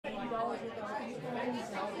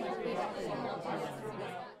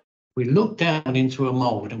we look down into a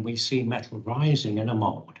mold and we see metal rising in a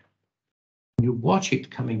mold. When you watch it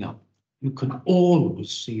coming up, you can always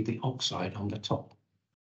see the oxide on the top.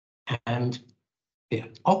 And the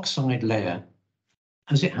oxide layer,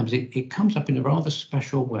 as it happens, it comes up in a rather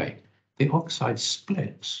special way. The oxide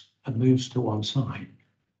splits and moves to one side.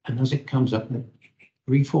 And as it comes up, it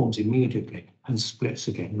reforms immediately and splits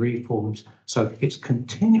again, reforms. So it's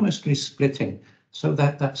continuously splitting so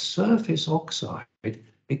that that surface oxide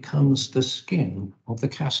becomes the skin of the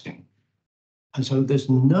casting. And so there's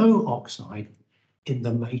no oxide in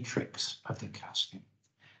the matrix of the casting.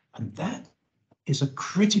 And that is a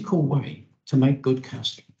critical way to make good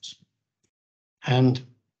castings. And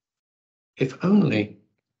if only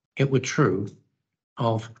it were true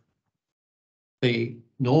of the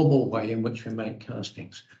normal way in which we make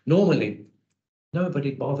castings. Normally,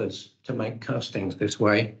 nobody bothers to make castings this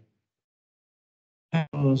way.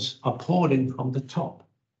 Metals are poured in from the top.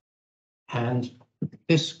 And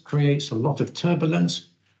this creates a lot of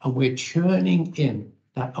turbulence, and we're churning in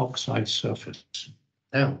that oxide surface.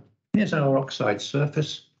 Now, here's our oxide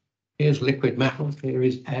surface. Here's liquid metal, here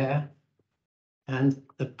is air. And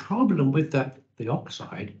the problem with that, the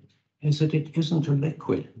oxide, is that it isn't a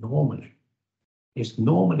liquid normally. It's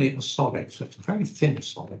normally a solid, so it's a very thin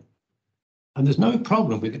solid. And there's no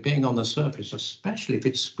problem with it being on the surface, especially if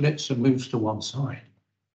it splits and moves to one side.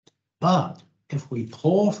 But if we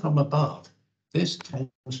pour from above, this tends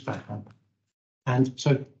to happen. And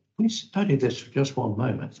so we study this for just one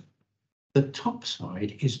moment. The top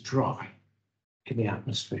side is dry in the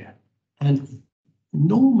atmosphere and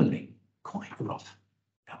normally quite rough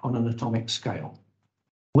on an atomic scale,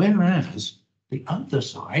 whereas the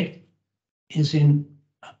underside is in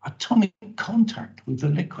atomic contact with the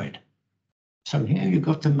liquid. So here you've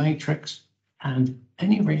got the matrix, and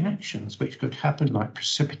any reactions which could happen, like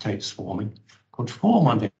precipitates forming, could form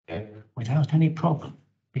under here without any problem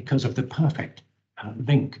because of the perfect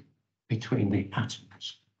link between the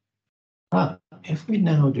atoms. But if we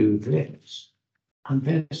now do this, and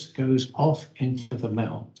this goes off into the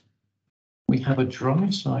melt, we have a dry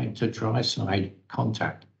side to dry side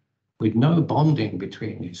contact with no bonding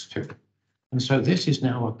between these two. And so this is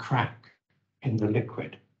now a crack in the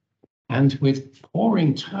liquid. And with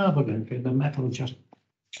pouring turbulent in the metal just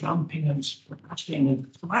jumping and splashing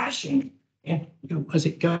and flashing as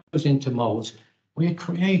it goes into molds, we're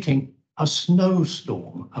creating a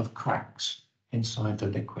snowstorm of cracks inside the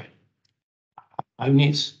liquid. I mean,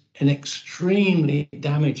 it's an extremely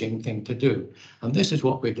damaging thing to do. And this is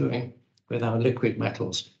what we're doing with our liquid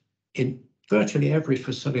metals. In virtually every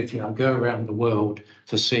facility I go around the world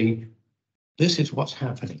to see, this is what's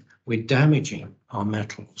happening. We're damaging our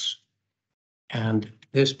metals. And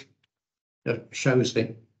this shows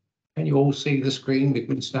the, can you all see the screen with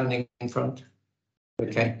me standing in front?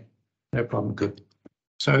 Okay, no problem, good.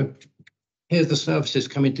 So here's the surfaces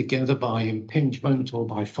coming together by impingement or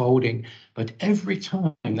by folding, but every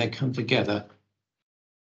time they come together,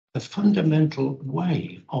 the fundamental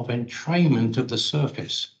way of entrainment of the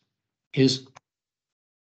surface is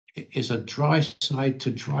a dry side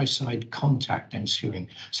to dry side contact ensuing.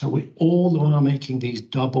 So we all are making these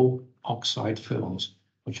double oxide films,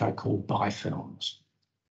 which I call bifilms.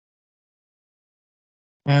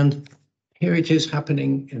 And here it is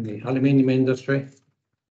happening in the aluminium industry.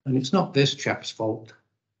 And it's not this chap's fault.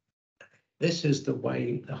 This is the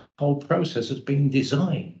way the whole process has been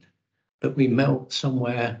designed, that we melt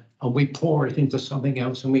somewhere and we pour it into something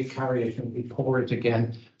else and we carry it and we pour it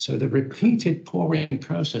again. So the repeated pouring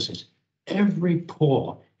processes, every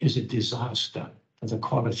pour is a disaster for the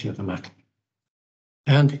quality of the metal.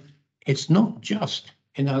 And it's not just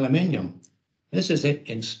in aluminium. This is it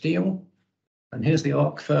in steel. And here's the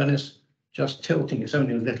arc furnace just tilting. It's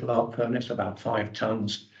only a little arc furnace, about 5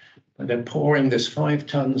 tons. And they're pouring this 5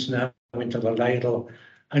 tons now into the ladle.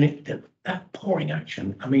 And that pouring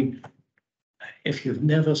action, I mean, if you've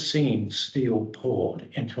never seen steel poured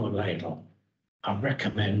into a ladle, I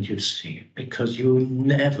recommend you see it because you'll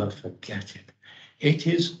never forget it. It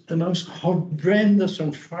is the most horrendous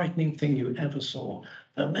and frightening thing you ever saw.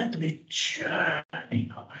 The metal is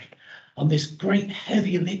churning away on this great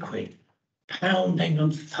heavy liquid, pounding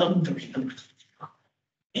and thundering.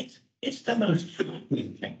 And it's the most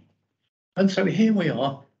frightening thing. And so here we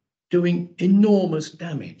are doing enormous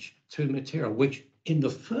damage to the material, which in the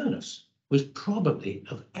furnace was probably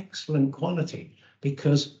of excellent quality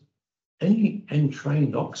because any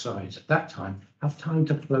entrained oxides at that time have time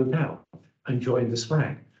to float out and join the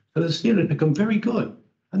slag. So the steel had become very good.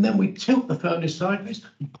 And then we tilt the furnace sideways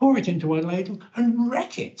and pour it into a ladle and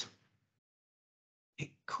wreck it. It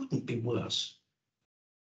couldn't be worse.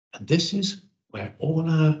 And this is where all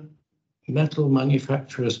our metal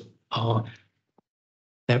manufacturers are,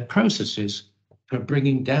 their processes for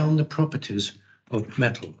bringing down the properties of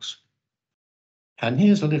metals. And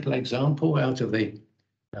here's a little example out of the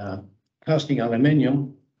casting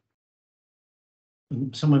aluminium.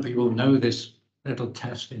 Some of you will know this little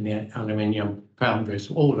test in the aluminium foundries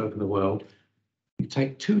all over the world. You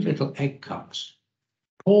take two little egg cups,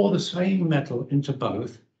 pour the same metal into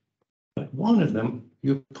both, but one of them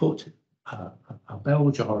you put a bell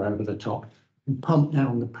jar over the top and pump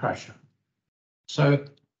down the pressure. So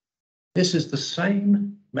this is the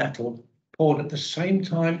same metal poured at the same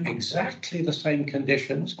time, exactly the same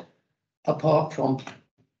conditions, apart from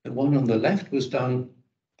the one on the left was done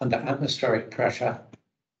under atmospheric pressure,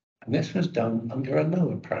 and this was done under a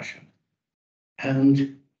lower pressure.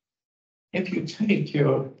 And if you take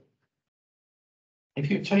your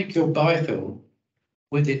bifilm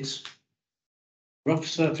with its rough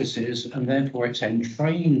surfaces and therefore its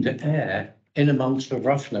entrained air in amongst the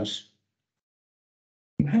roughness,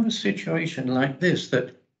 you have a situation like this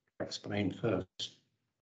that I'll explain first.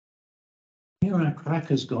 Here our crack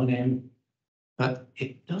has gone in, but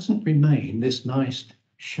it doesn't remain this nice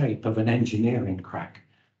shape of an engineering crack,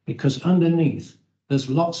 because underneath there's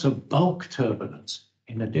lots of bulk turbulence.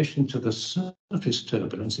 In addition to the surface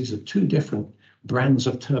turbulence, these are two different brands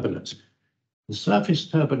of turbulence. The surface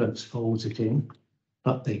turbulence folds it in,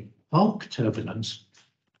 but the bulk turbulence,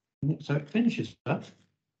 so it finishes up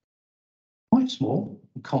quite small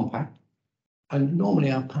and compact. And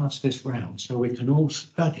normally I'll pass this round so we can all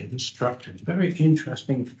study the structure. It's a very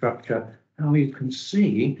interesting structure, how you can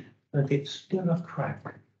see that it's still a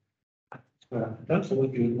crack. That's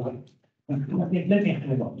what you like. Let me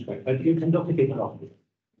hang on to it, but you can look at it after.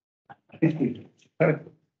 So,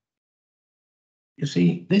 you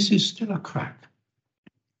see, this is still a crack.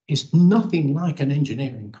 It's nothing like an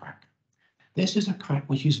engineering crack. This is a crack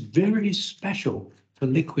which is very special for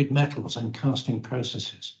liquid metals and casting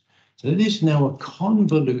processes. So it is now a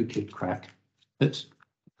convoluted crack that's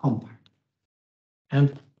compact.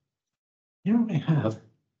 And here I have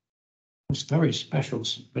this very special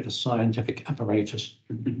bit of scientific apparatus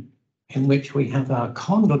in which we have our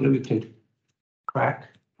convoluted crack,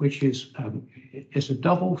 which is a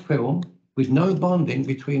double film with no bonding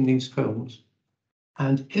between these films.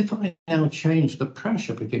 And if I now change the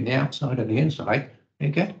pressure between the outside and the inside, you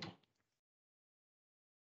get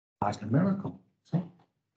like a miracle. See?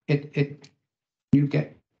 You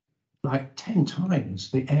get like 10 times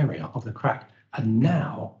the area of the crack, and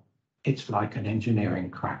now it's like an engineering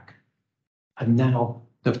crack. And now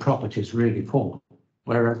the properties really fall.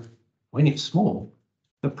 Whereas when it's small,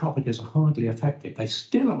 the properties are hardly affected. They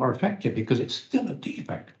still are affected because it's still a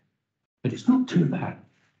defect, but it's not too bad.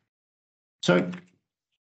 So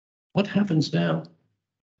what happens now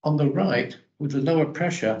on the right with the lower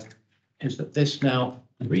pressure is that this now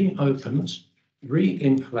reopens,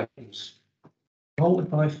 reinflates, fold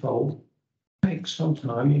by fold, takes some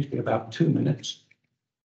time, usually about 2 minutes,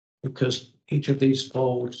 because each of these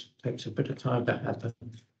folds takes a bit of time to happen.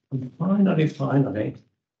 And finally,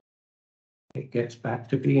 it gets back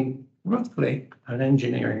to being roughly an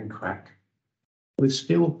engineering crack with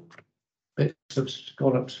still bits of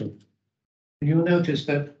scallops. You'll notice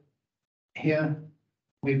that here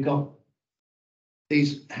we've got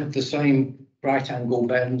these have the same right angle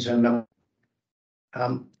bends, and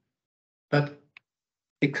but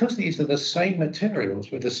because these are the same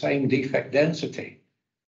materials with the same defect density,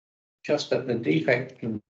 just that the defect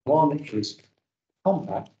in one is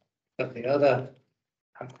compact, but the other,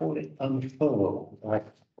 I call it unfurled, like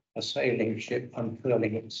a sailing ship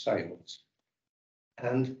unfurling its sails.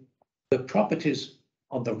 And the properties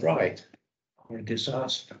on the right are a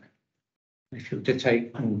disaster. If you were to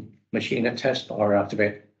take and machine a test bar out of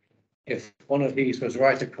it, if one of these was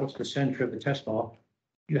right across the center of the test bar,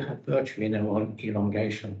 you have virtually no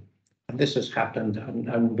elongation. And this has happened,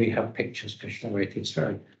 and we have pictures to show it. It's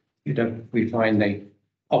very, we find the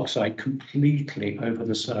oxide completely over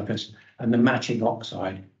the surface, and the matching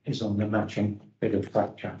oxide is on the matching bit of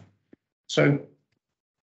fracture. So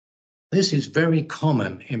this is very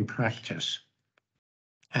common in practice.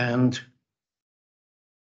 And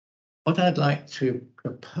what I'd like to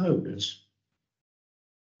propose,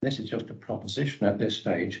 this is just a proposition at this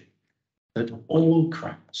stage, that all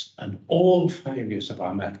cracks and all failures of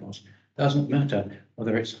our metals, doesn't matter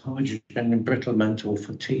whether it's hydrogen embrittlement or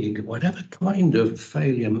fatigue, whatever kind of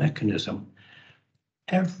failure mechanism,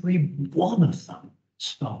 every one of them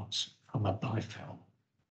starts from a bifilm.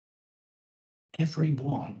 Every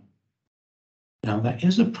one. Now, there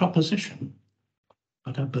is a proposition,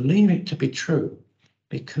 but I believe it to be true,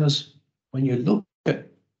 because when you look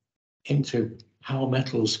into how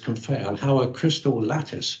metals can fail, how a crystal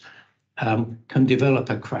lattice can develop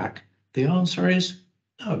a crack? The answer is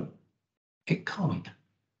no, it can't.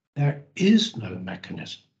 There is no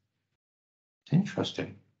mechanism. It's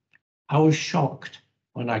interesting. I was shocked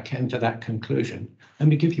when I came to that conclusion. Let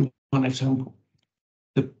me give you one example.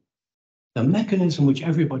 The mechanism which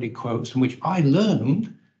everybody quotes and which I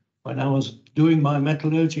learned when I was doing my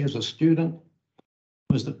metallurgy as a student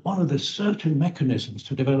was that one of the certain mechanisms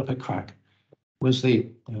to develop a crack was the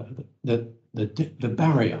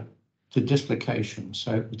barrier to dislocation.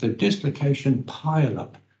 So the dislocation pile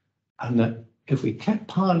up, and that if we kept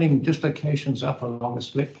piling dislocations up along a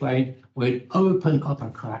split plane, we'd open up a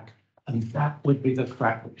crack, and that would be the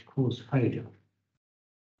crack which caused failure.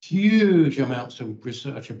 Huge amounts of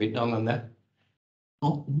research have been done on that.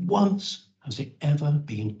 Not once has it ever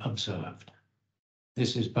been observed.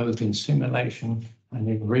 This is both in simulation and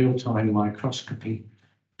in real-time microscopy.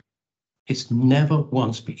 It's never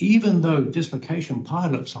once, but even though dislocation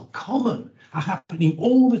pileups are common, are happening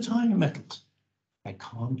all the time in metals, they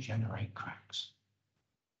can't generate cracks.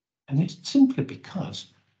 And it's simply because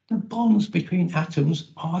the bonds between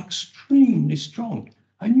atoms are extremely strong,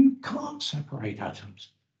 and you can't separate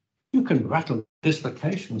atoms. You can rattle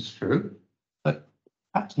dislocations through, but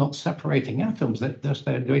that's not separating atoms. They're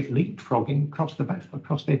doing leapfrogging across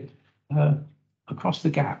the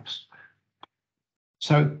gaps.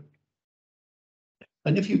 So,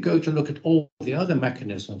 and if you go to look at all the other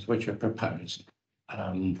mechanisms which are proposed,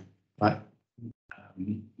 like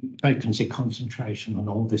vacancy concentration and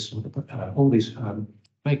all this sort of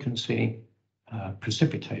vacancy,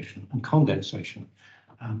 precipitation and condensation,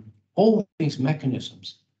 all these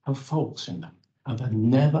mechanisms have faults in them and have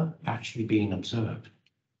never actually been observed.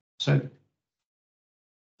 So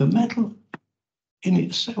the metal in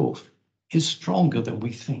itself is stronger than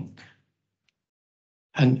we think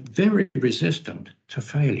and very resistant to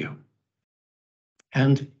failure.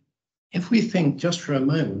 And if we think just for a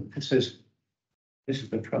moment, this is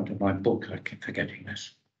the front of my book, I keep forgetting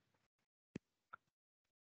this.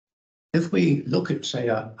 If we look at, say,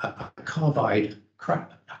 a carbide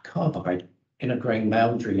in a grain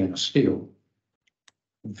boundary in a steel,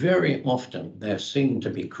 very often they're seen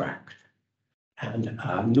to be cracked. And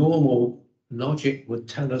normal logic would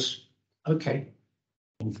tell us, okay,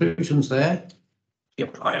 inclusion's there, you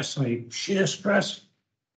apply a, say, shear stress,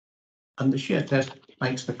 and the shear test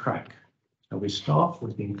makes the crack. So we start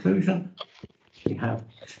with the inclusion, we have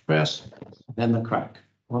stress, then the crack.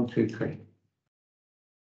 1, 2, 3.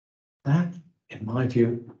 That, in my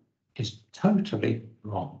view, is totally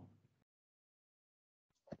wrong.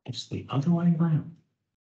 It's the other way around.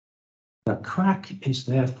 The crack is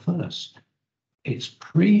there first. It's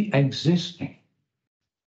pre-existing.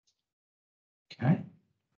 Okay?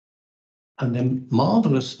 And the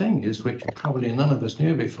marvelous thing is, which probably none of us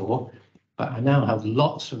knew before, but I now have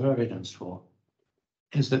lots of evidence for,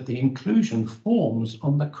 is that the inclusion forms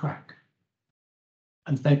on the crack.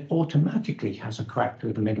 And then automatically has a crack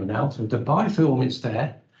through the middle now. So the bifilm is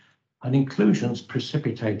there, and inclusions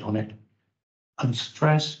precipitate on it, and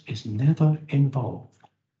stress is never involved.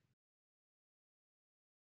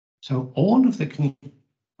 So all of the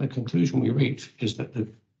conclusion we reach is that the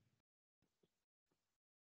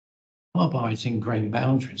carbides in grain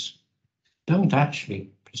boundaries don't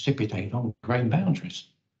actually precipitate on grain boundaries.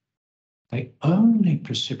 They only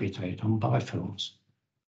precipitate on bifilms.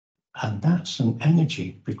 And that's an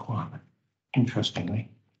energy requirement, interestingly.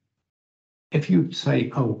 If you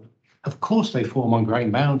say, oh, of course they form on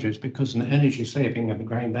grain boundaries because an energy saving of a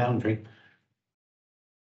grain boundary,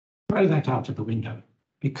 throw that out of the window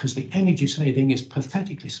because the energy saving is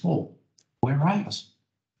pathetically small. Whereas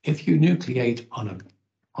if you nucleate on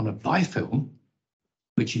a bifilm,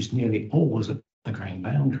 which is nearly always at the grain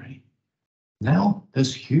boundary, now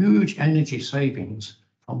there's huge energy savings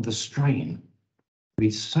from the strain.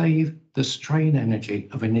 We save the strain energy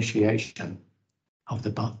of initiation of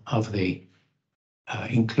the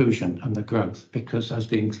inclusion and the growth, because as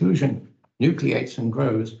the inclusion nucleates and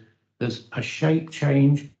grows, there's a shape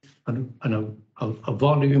change and a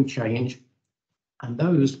volume change, and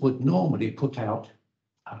those would normally put out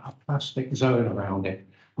a plastic zone around it,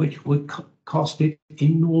 which would cost it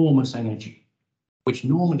enormous energy, which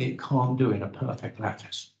normally it can't do in a perfect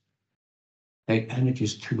lattice. The energy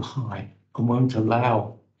is too high and won't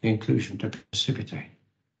allow the inclusion to precipitate.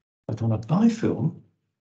 But on a bifilm,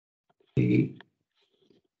 the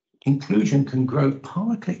inclusion can grow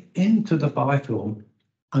partly into the bifilm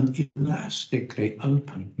and elastically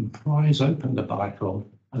open and prise open the bifilm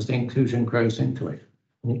as the inclusion grows into it.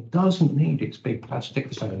 And it doesn't need its big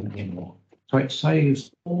plastic zone anymore. So it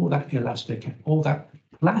saves all that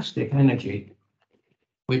plastic energy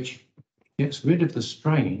which gets rid of the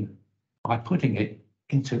strain by putting it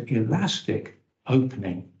into elastic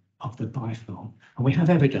opening of the bifilm. And we have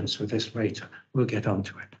evidence for this later. We'll get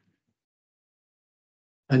onto it.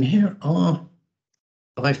 And here are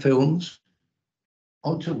bifilms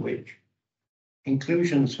onto which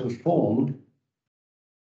inclusions have formed,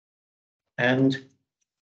 and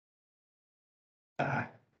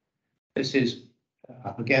this is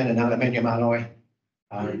again an aluminium alloy.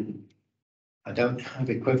 I don't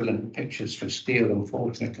have equivalent pictures for steel,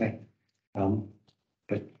 unfortunately,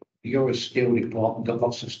 but you're a steel department, got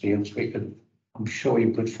lots of steels. I'm sure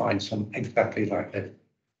you could find some exactly like that.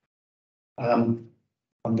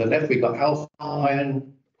 On the left, we've got alpha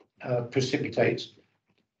iron precipitates,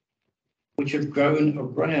 which have grown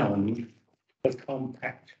around the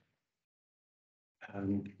compact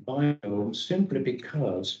bifilm simply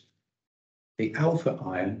because the alpha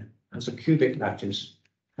iron as a cubic lattice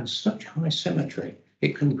has such high symmetry,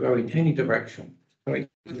 it can grow in any direction. So it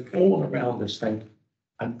goes all around this thing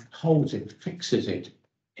and holds it, fixes it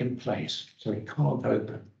in place, so it can't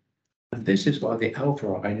open. And this is why the alpha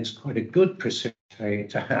iron is quite a good precipitator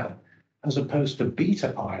to have, as opposed to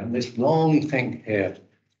beta iron, this long thing here,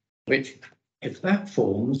 which if that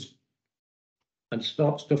forms and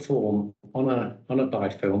starts to form on a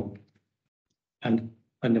bifilm, and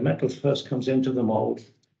when the metal first comes into the mold,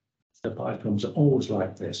 the bifilms are always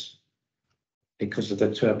like this because of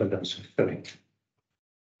the turbulence of filling.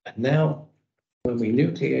 And now, when we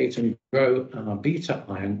nucleate and grow our beta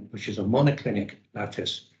iron, which is a monoclinic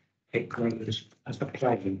lattice, it grows as a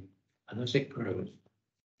plane, and as it grows,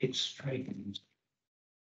 it straightens.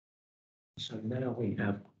 So now we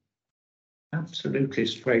have absolutely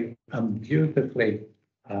straight and beautifully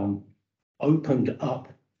opened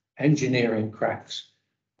up engineering cracks,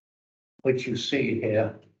 which you see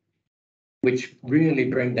here, which really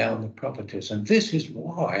bring down the properties. And this is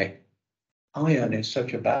why iron is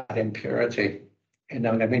such a bad impurity in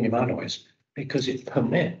aluminium alloys, because it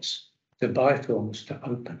permits the bifilms to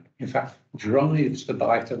open. In fact, drives the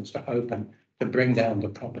bifilms to open to bring down the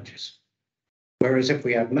properties. Whereas if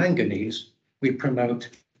we have manganese, we promote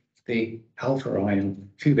the alpha iron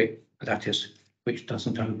cubic lattice, which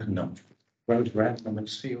doesn't open them, grows around them and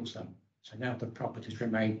seals them. So now the properties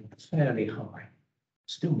remain fairly high.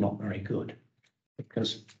 Still not very good,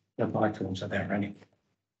 because the bifilms are there anyway.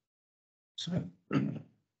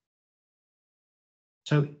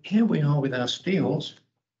 So here we are with our steels.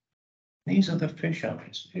 These are the fish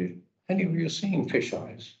eyes. Any of you seen fish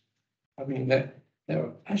eyes? I mean,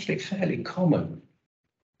 they're actually fairly common.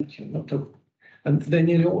 And they're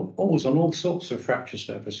nearly always on all sorts of fracture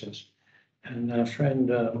surfaces. And our friend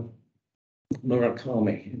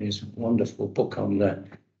Murakami, in his wonderful book on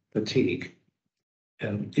fatigue,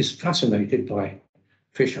 is fascinated by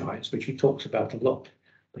fish eyes, which he talks about a lot,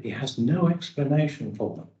 but he has no explanation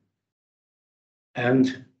for them.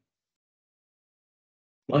 And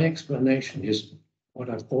my explanation is what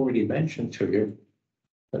I've already mentioned to you,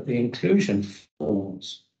 that the inclusion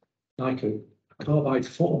forms like a carbide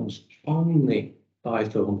forms on the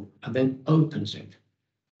bifilm and then opens it.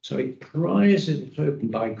 So it pries it open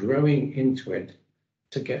by growing into it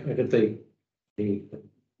to get rid of the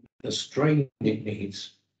strain it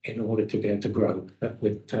needs in order to be able to grow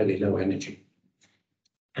with fairly low energy.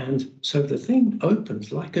 And so the thing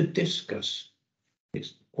opens like a discus,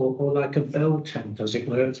 or like a bell tent, as it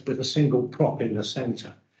were, with a single prop in the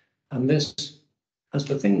center. And this, as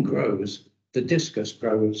the thing grows, the discus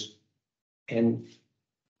grows in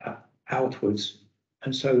outwards.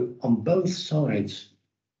 And so on both sides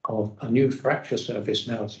of a new fracture surface,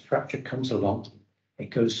 now as the fracture comes along, it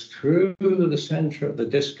goes through the center of the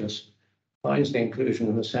discus, finds the inclusion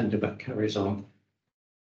in the center, but carries on.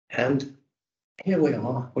 And here we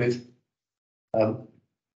are with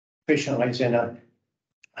fish eyes in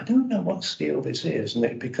I don't know what steel this is,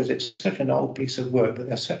 because it's such an old piece of work, but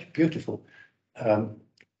they're such beautiful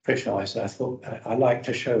fish eyes that I thought I like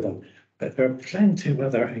to show them. But there are plenty of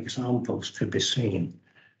other examples to be seen.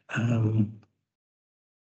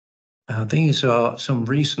 These are some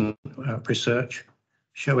recent research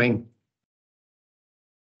showing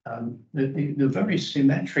the very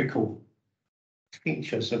symmetrical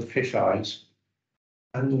features of fish eyes,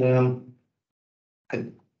 and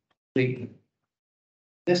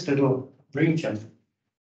this little region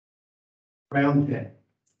around here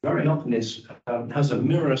very often has a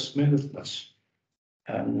mirror smoothness,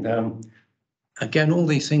 and again, all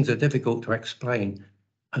these things are difficult to explain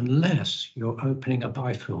unless you're opening a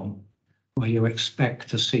bifilm where you expect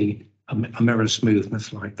to see a mirror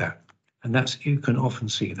smoothness like that, and you can often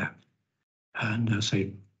see that. And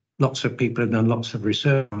say lots of people have done lots of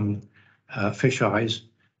research on fish eyes,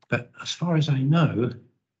 But as far as I know,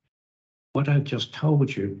 what I've just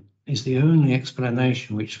told you is the only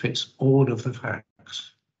explanation which fits all of the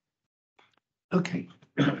facts. Okay.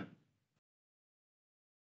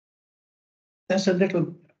 That's a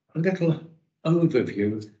little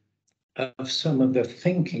overview of some of the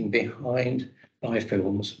thinking behind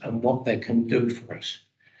bifilms and what they can do for us.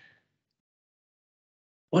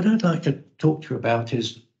 What I'd like to talk to you about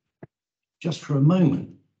is, just for a moment,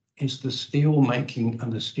 is the steel making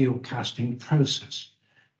and the steel casting process,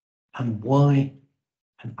 and why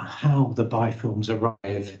and how the bifilms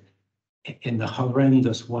arrive in the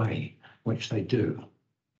horrendous way which they do.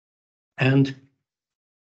 And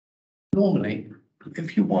normally,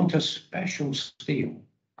 if you want a special steel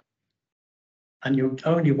and you're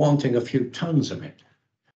only wanting a few tons of it,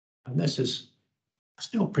 and this is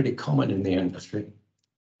still pretty common in the industry,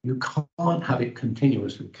 you can't have it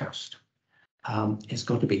continuously cast. It's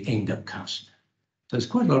got to be ingot cast. There's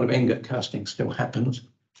quite a lot of ingot casting still happens,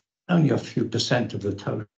 only a few percent of the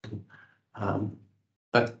total,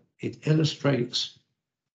 but it illustrates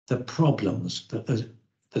the problems that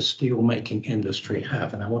the steel making industry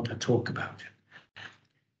have, and I want to talk about it.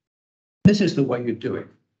 This is the way you do it.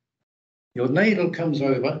 Your ladle comes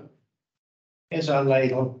over, here's our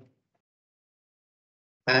ladle,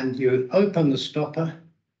 and you open the stopper,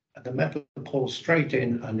 and the metal pulls straight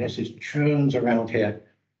in, and this is churns around here,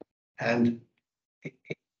 and it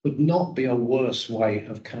would not be a worse way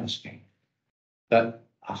of casting. But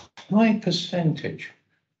a high percentage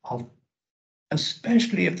of,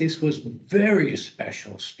 especially if this was very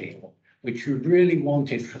special steel, which you really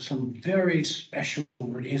wanted for some very special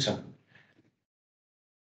reason,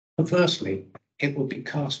 perversely, it would be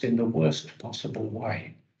cast in the worst possible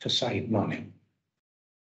way to save money.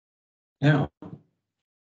 Now,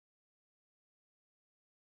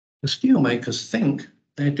 the steelmakers think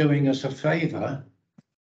they're doing us a favour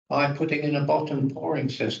by putting in a bottom pouring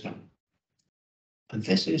system. And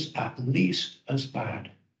this is at least as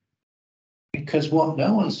bad. Because what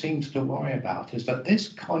no one seems to worry about is that this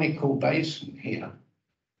conical basin here,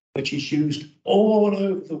 which is used all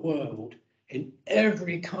over the world in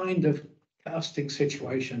every kind of casting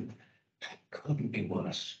situation, couldn't be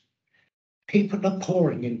worse. People are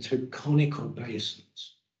pouring into conical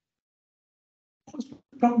basins. What's the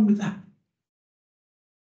problem with that?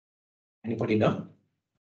 Anybody know?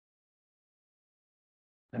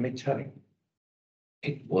 Let me tell you.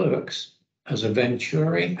 It works as a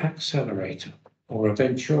Venturi accelerator or a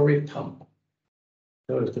Venturi pump.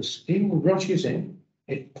 So as the steel rushes in,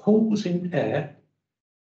 it pulls in air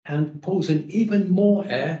and pulls in even more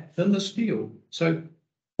air than the steel. So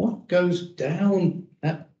what goes down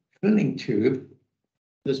that filling tube,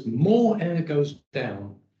 there's more air goes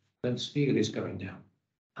down than steel is going down.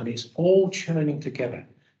 And it's all churning together.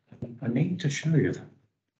 I need to show you that.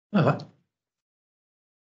 But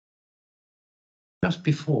just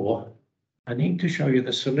before, I need to show you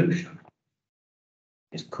the solution.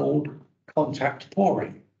 It's called contact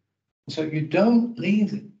pouring. So you don't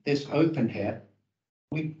leave this open here.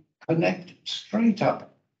 We connect straight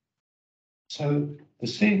up. So the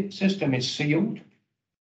system is sealed.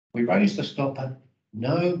 We raise the stopper.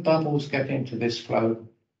 No bubbles get into this flow.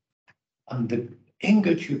 And the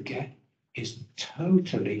ingot you get is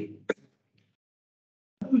totally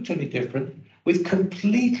different with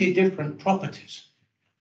completely different properties.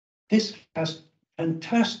 This has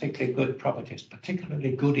fantastically good properties,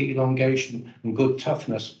 particularly good elongation and good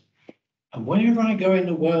toughness. And wherever I go in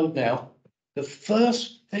the world now, the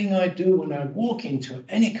first thing I do when I walk into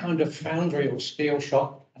any kind of foundry or steel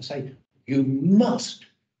shop, I say, you must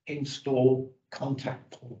install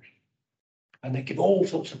contact pouring. And they give all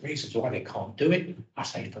sorts of reasons why they can't do it. I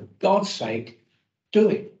say, for God's sake, do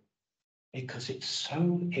it, because it's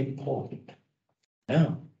so important.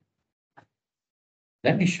 Now,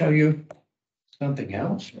 let me show you something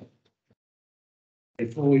else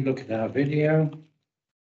before we look at our video.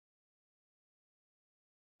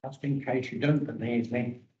 Just in case you don't believe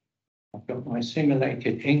me, I've got my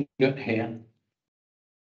simulated ingot here.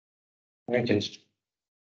 There it is.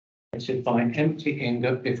 This is my empty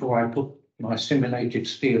ingot before I put my simulated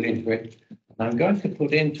steel into it. And I'm going to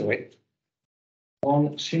put into it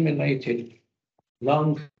one simulated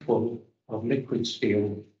lung full of liquid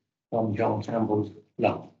steel from John Campbell's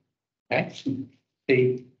lung. Okay,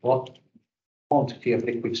 see what quantity of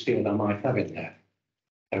liquid steel I might have in there.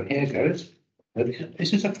 So here goes.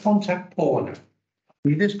 This is a contact pour now.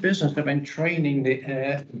 This business of entraining the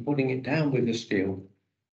air and putting it down with the steel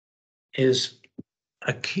is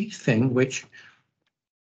a key thing, which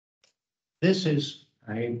this is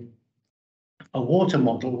a water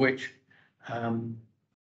model which a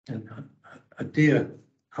dear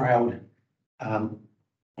crowd of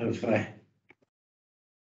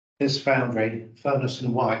this foundry, Furness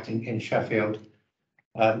and White in Sheffield.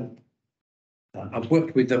 I've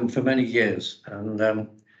worked with them for many years, and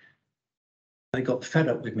they got fed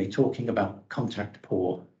up with me talking about contact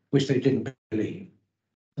pour, which they didn't believe.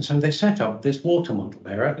 And so they set up this water model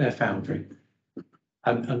there at their foundry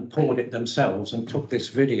and poured it themselves and took this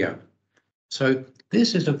video. So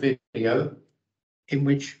this is a video in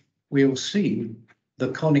which we'll see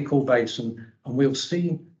the conical basin, and we'll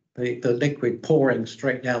see the liquid pouring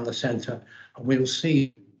straight down the center, and we'll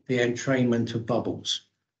see the entrainment of bubbles.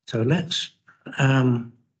 So let's,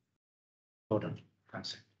 hold on,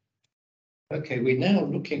 that's it. Okay, we're now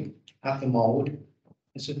looking at the mold.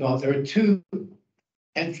 This is about, there are two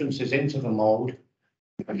entrances into the mold,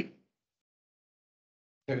 which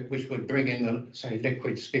would bring in the, say,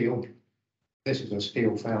 liquid steel. This is a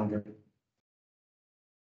steel foundry.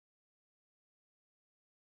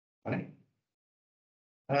 Right.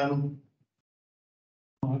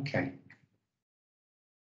 Okay.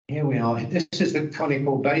 Here we are. This is the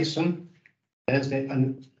conical basin. There's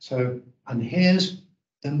the, and here's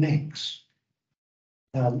the mix.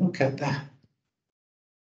 Now look at that.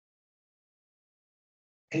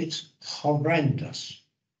 It's horrendous.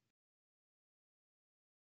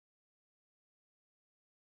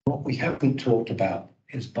 What we haven't talked about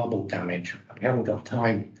is bubble damage. We haven't got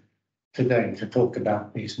time today to talk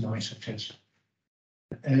about these niceties.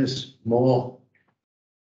 There's more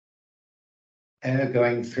air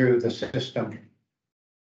going through the system.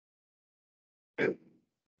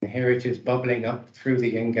 Here it is bubbling up through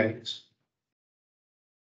the ingates.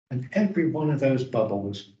 And every one of those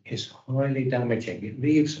bubbles is highly damaging. It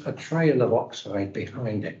leaves a trail of oxide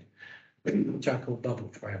behind it, which are called bubble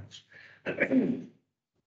trails.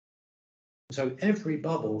 So every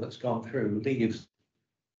bubble that's gone through leaves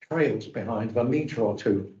trails behind of a metre or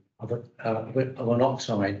two of an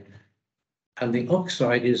oxide. And the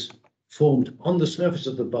oxide is formed on the surface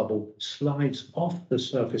of the bubble, slides off the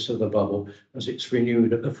surface of the bubble as it's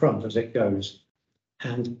renewed at the front as it goes,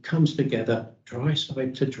 and comes together dry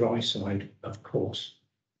side to dry side, of course,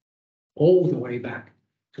 all the way back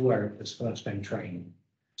to where it was first entrained.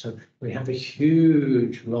 So we have a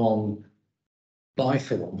huge, long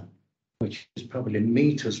bifilm, which is probably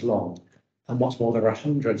meters long, and what's more, there are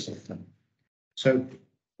hundreds of them. So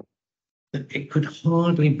it could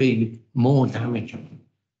hardly be more damaging.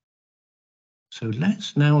 So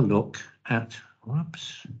let's now look at,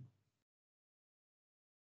 whoops.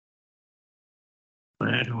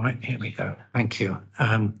 Where do I, here we go, thank you.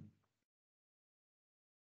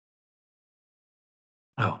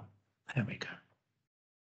 Oh, there we go.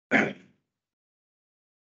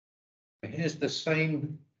 Here's the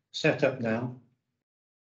same setup now,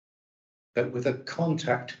 but with a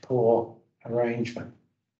contact pour arrangement.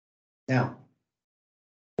 Now,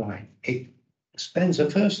 right, it spends the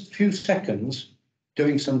first few seconds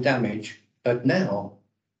doing some damage, but now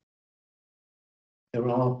there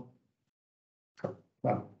are,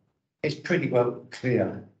 well, it's pretty well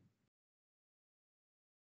clear.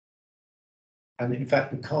 And in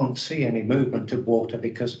fact, we can't see any movement of water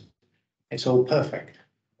because it's all perfect.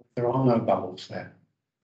 There are no bubbles there.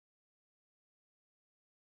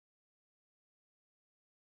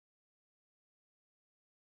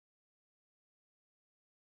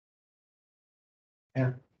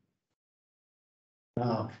 Yeah.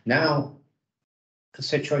 Now the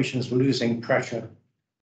situation is losing pressure.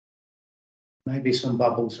 Maybe some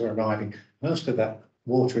bubbles are arriving. Most of that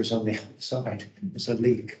water is on the outside. It's a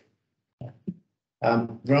leak.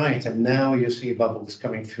 Right, and now you see bubbles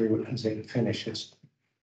coming through as it finishes.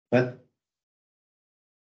 But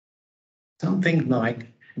something like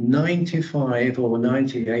 95 or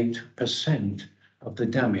 98% of the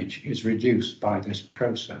damage is reduced by this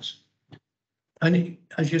process. And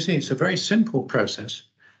as you see, it's a very simple process,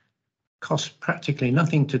 costs practically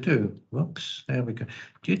nothing to do. Whoops, there we go.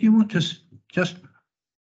 Did you want to just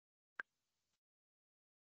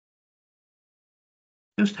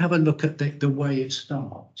have a look at the way it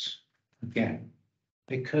starts again,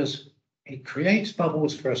 because it creates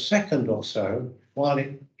bubbles for a second or so while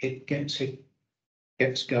it gets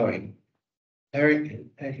going. There it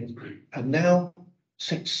is. And now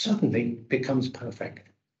it suddenly becomes perfect.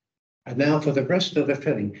 And now for the rest of the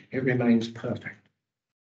filling, it remains perfect.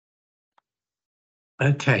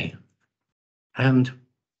 Okay. And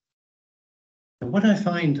what I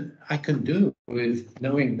find I can do with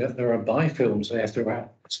knowing that there are bifilms there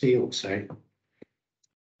throughout steel, say,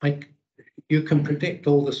 you can predict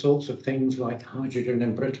all the sorts of things like hydrogen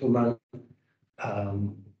embrittlement,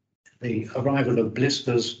 the arrival of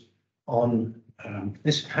blisters on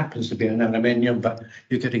This happens to be an aluminium, but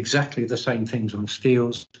you get exactly the same things on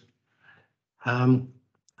steels.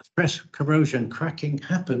 Stress corrosion cracking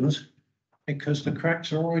happens because the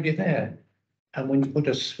cracks are already there. And when you put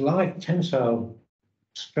a slight tensile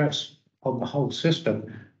stress on the whole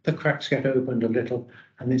system, the cracks get opened a little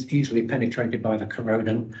and it's easily penetrated by the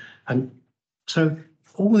corrosion. And so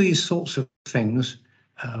all these sorts of things,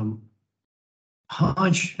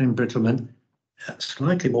 hydrogen embrittlement,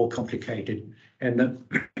 slightly more complicated. And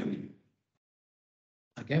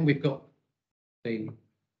again, we've got the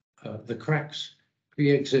cracks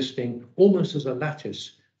pre-existing almost as a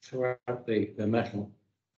lattice throughout the metal.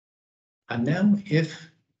 And now if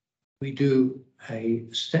we do a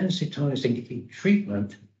sensitizing heat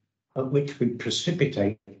treatment at which we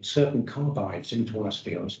precipitate certain carbides into our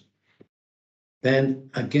steels, then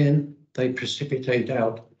again, they precipitate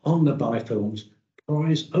out on the bifilms,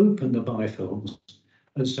 prise open the bifilms,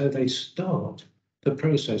 and so they start the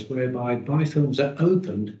process whereby bifilms are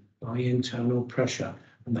opened by internal pressure,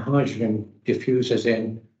 and the hydrogen diffuses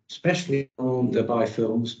in, especially on the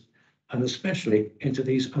bifilms, and especially into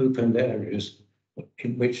these opened areas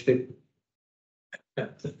in which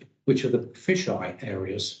which are the fisheye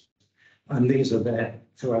areas, and these are there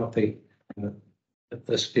throughout the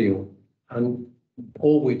steel. And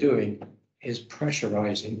all we're doing is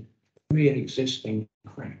pressurizing pre-existing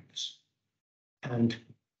cracks. And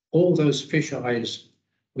all those fisheyes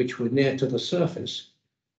which were near to the surface,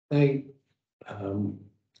 they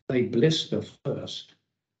blister first,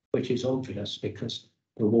 which is obvious because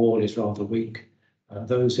the wall is rather weak.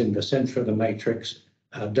 Those in the center of the matrix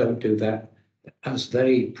don't do that. As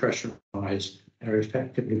they pressurize, they're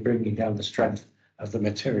effectively bringing down the strength of the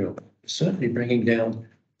material, certainly bringing down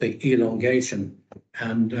the elongation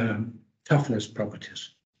and toughness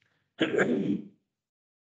properties. And,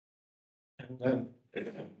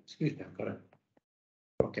 excuse me, I've got a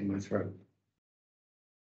rock in my throat.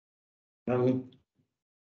 When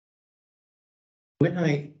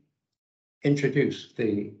I introduced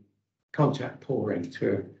the contact pouring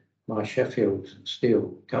to my Sheffield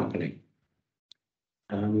steel company,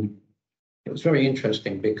 it was very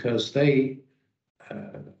interesting because they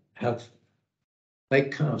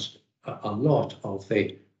cast a lot of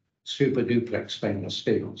the super duplex stainless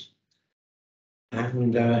steels,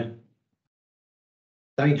 and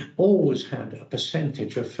they always had a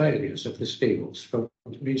percentage of failures of the steels for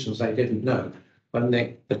reasons they didn't know. When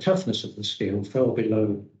the toughness of the steel fell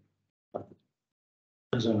below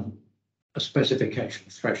as a specification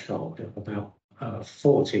threshold of about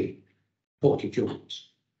 40 joules,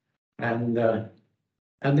 and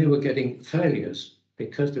they were getting failures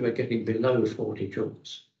because they were getting below 40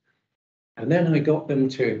 joules. And then I got them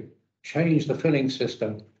to change the filling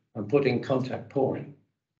system and put in contact pouring.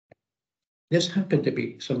 This happened to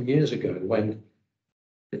be some years ago when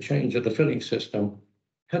the change of the filling system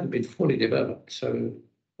hadn't been fully developed. So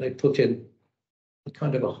they put in a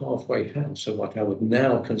kind of a halfway house of what I would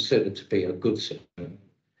now consider to be a good system.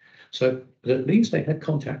 So at least they had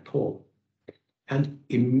contact pour, and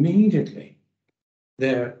immediately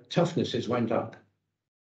their toughnesses went up,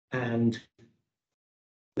 and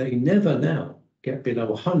they never now get below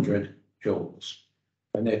 100 joules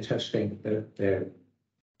when they're testing the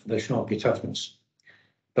Sharpie toughness.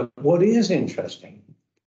 But what is interesting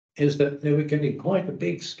is that they were getting quite a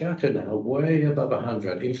big scatter now, way above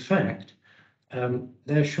 100. In fact,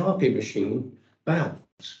 their Sharpie machine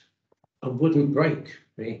bounced and wouldn't break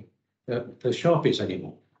the Sharpies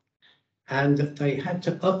anymore. And they had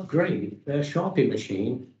to upgrade their Sharpie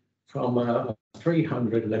machine from a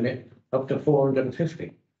 300 limit up to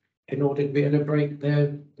 450 in order to be able to break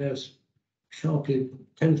their Sharpie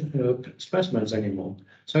specimens anymore.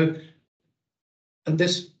 So, and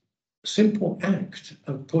this simple act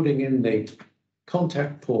of putting in the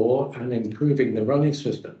contact pour and improving the running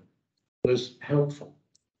system was helpful.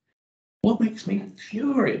 What makes me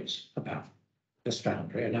furious about this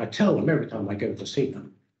foundry, and I tell them every time I go to see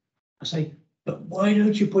them, I say, but why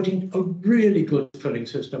don't you put in a really good filling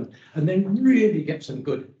system and then really get some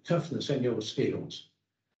good toughness in your steels?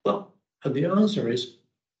 Well, and the answer is,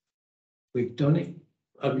 we've done it,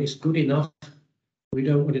 and it's good enough. We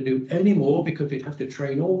don't want to do any more because we'd have to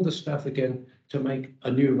train all the staff again to make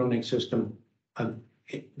a new running system. And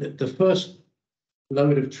the first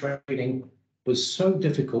load of training was so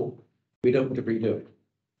difficult, we don't want to redo it.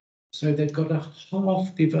 So they've got a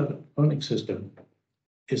half-developed running system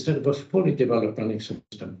instead of a fully developed running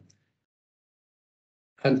system.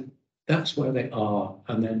 And that's where they are,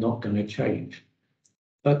 and they're not going to change.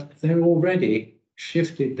 But they're already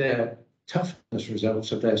shifted their toughness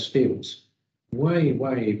results of their steels way,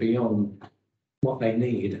 way beyond what they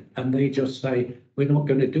need, and they just say, we're not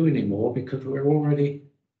going to do any more because we're already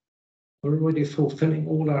fulfilling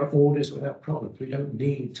all our orders without problems. We don't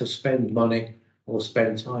need to spend money or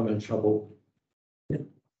spend time and trouble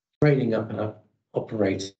training up our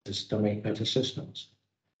operators to make better systems.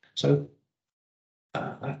 So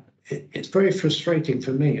it's very frustrating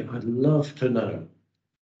for me. I'd love to know.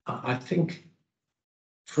 I think,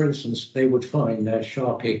 for instance, they would find their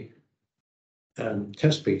Sharpie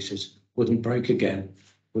test pieces wouldn't break again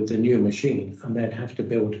with the new machine, and they'd have to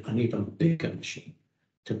build an even bigger machine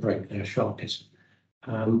to break their Sharpies.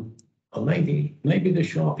 Or maybe the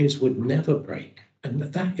Sharpies would never break, and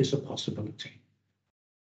that is a possibility.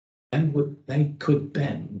 They could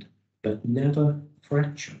bend, but never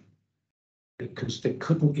fracture, because they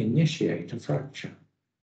couldn't initiate a fracture.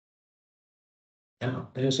 Now,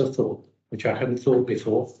 there's a thought, which I hadn't thought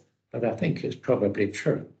before, but I think is probably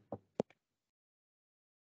true.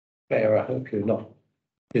 Claire, I hope you're not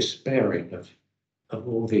despairing of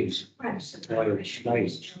all these tired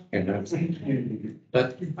slaves, you know.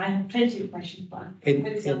 But I have plenty of questions, but in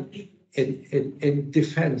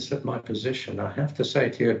defense of my position, I have to say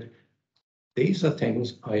to you, these are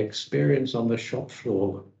things I experience on the shop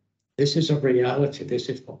floor. This is a reality. This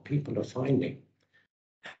is what people are finding.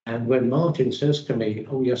 And when Martin says to me,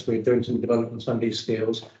 oh, yes, we're doing some developments on these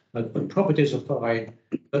steels, the properties are fine,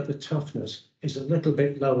 but the toughness is a little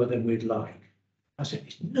bit lower than we'd like. I said,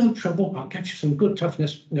 it's no trouble. I'll get you some good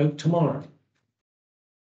toughness, tomorrow.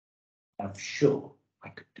 I'm sure I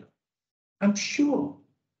could do it. I'm sure.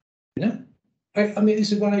 I mean,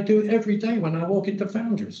 this is what I do every day when I walk into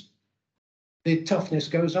foundries. The toughness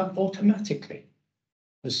goes up automatically.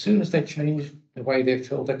 As soon as they change the way they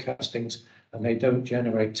fill the castings and they don't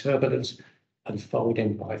generate turbulence and fold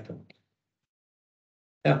in bifilm.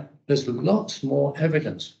 Now, there's lots more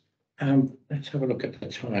evidence. Let's have a look at the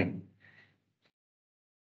time.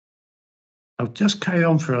 I'll just carry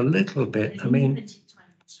on for a little bit. I mean,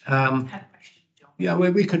 yeah,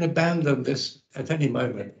 we can abandon this at any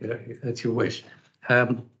moment, at your wish.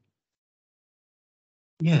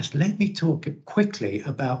 Yes, let me talk quickly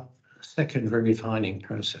about secondary refining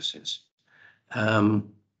processes.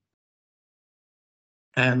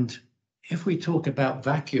 And if we talk about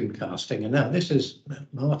vacuum casting, and now this is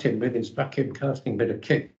Martin with his vacuum casting bit of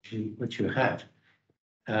kit, which you have,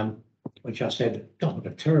 which I said, God, what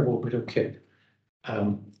a terrible bit of kit.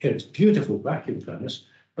 It's a beautiful vacuum furnace,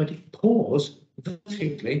 but it pours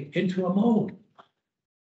vertically into a mold.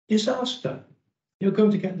 Disaster. You're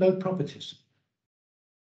going to get low properties.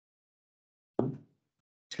 I'm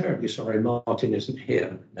terribly sorry Martin isn't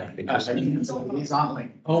here. He's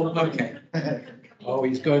on. Oh, okay. Oh,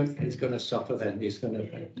 he's going to suffer then. He's going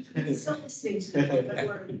to.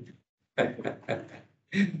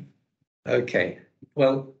 Okay.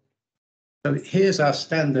 Well, so here's our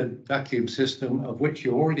standard vacuum system, of which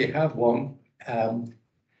you already have one. And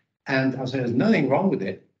I say there's nothing wrong with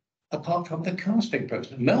it, apart from the casting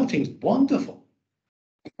process. Melting's wonderful.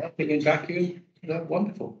 Melting in vacuum,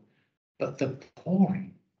 wonderful. But the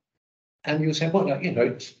pouring, and you say, well,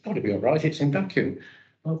 it's got to be all right. It's in vacuum.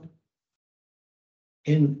 Well,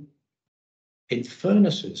 in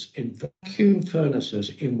furnaces, in vacuum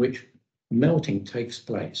furnaces in which melting takes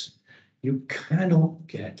place, you cannot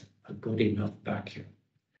get a good enough vacuum.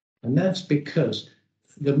 And that's because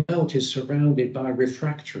the melt is surrounded by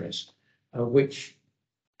refractories, which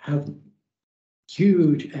have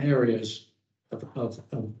huge areas of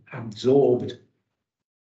absorbed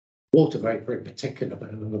water vapor in particular,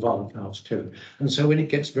 but in the volatiles too. And so when it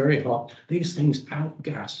gets very hot, these things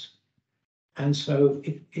outgas. And so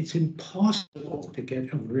it's impossible to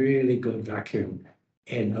get a really good vacuum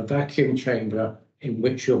in a vacuum chamber in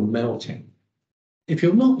which you're melting. If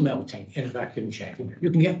you're not melting in a vacuum chamber,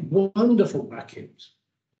 you can get wonderful vacuums.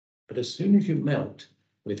 But as soon as you melt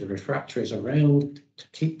with the refractories around to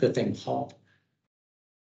keep the thing hot,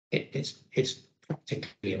 it's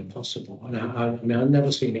practically impossible. And I mean, I've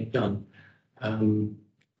never seen it done.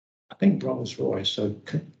 I think Rolls-Royce are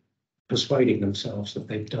persuading themselves that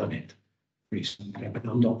they've done it recently, but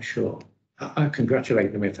I'm not sure. I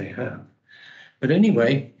congratulate them if they have. But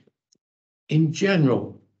anyway, in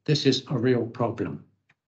general, this is a real problem.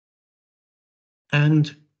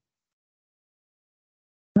 And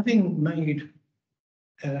having made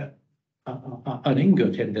an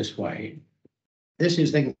ingot in this way, this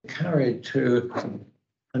is then carried to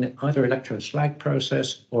either electroslag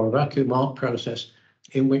process or a vacuum arc process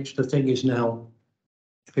in which the thing is now,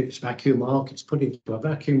 if it's vacuum arc, it's put into a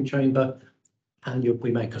vacuum chamber and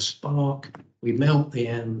we make a spark, we melt the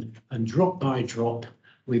end, and drop by drop,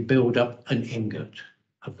 we build up an ingot,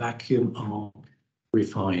 a vacuum arc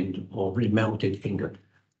refined or remelted ingot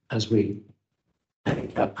as we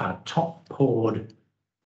take our top poured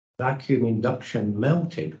vacuum induction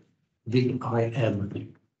melted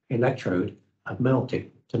VIM electrode and melt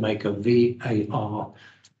it to make a VAR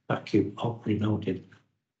vacuum of remelted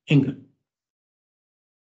ingot.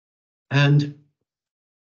 And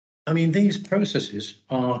I mean, these processes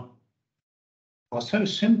are so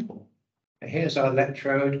simple. Here's our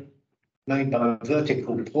electrode made by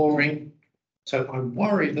vertical pouring. So I'm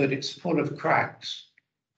worried that it's full of cracks,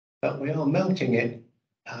 but we are melting it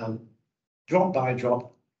drop by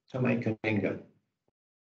drop to make an ingot.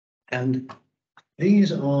 And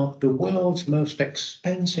these are the world's most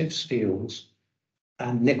expensive steels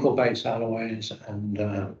and nickel-based alloys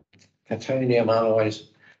and titanium alloys.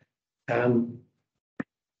 And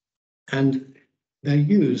they're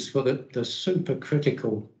used for the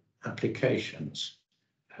supercritical applications,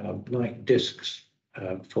 like discs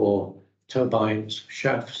for turbines,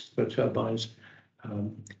 shafts for turbines,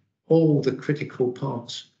 all the critical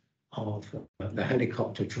parts of the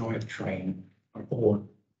helicopter drivetrain are all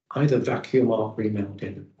either vacuum arc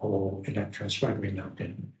remelted or electroslag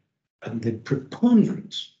remelted. And the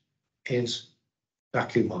preponderance is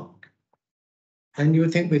vacuum arc. And you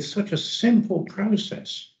would think with such a simple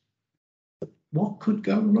process, what could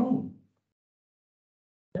go wrong?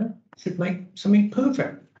 Yeah, should make something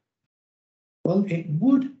perfect. Well, it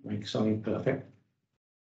would make something perfect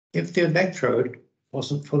if the electrode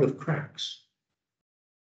wasn't full of cracks.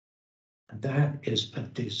 And that is a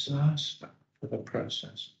disaster for the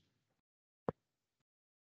process.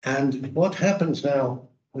 And what happens now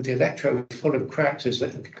with the electrode full of cracks is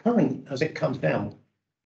that the current, as it comes down,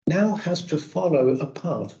 now has to follow a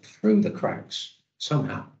path through the cracks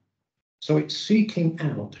somehow. So it's seeking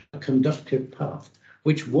out a conductive path,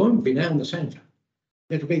 which won't be down the center.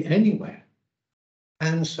 It'll be anywhere.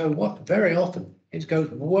 And so what very often it goes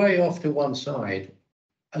way off to one side.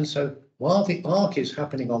 And so while the arc is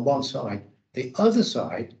happening on one side, the other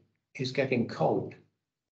side is getting cold.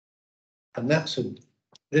 And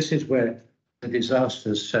this is where the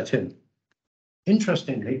disasters set in.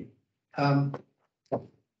 Interestingly, I've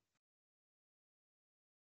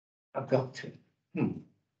got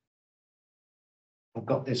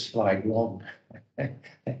this slide wrong.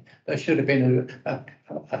 There should have been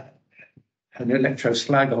an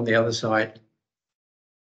electroslag on the other side.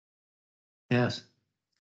 Yes,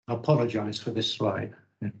 I apologize for this slide.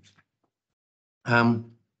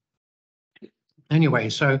 Anyway,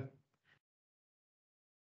 so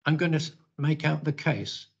I'm going to make out the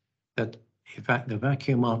case that, in fact, the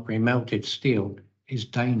vacuum arc remelted steel is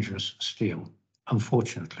dangerous steel,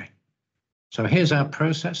 unfortunately. So here's our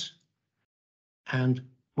process. And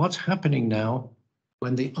what's happening now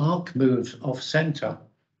when the arc moves off center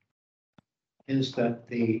is that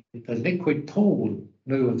the liquid pool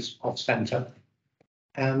moves off center,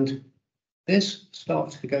 and this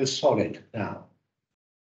starts to go solid now.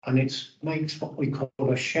 And it makes what we call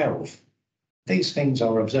a shelf. These things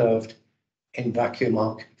are observed in vacuum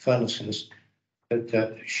arc furnaces, that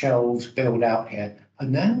the shelves build out here.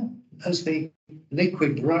 And now, as the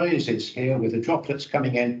liquid rises here with the droplets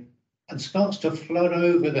coming in and starts to flood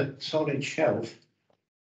over the solid shelf,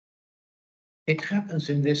 it happens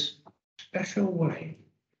in this special way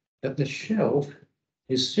that the shelf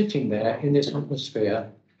is sitting there in this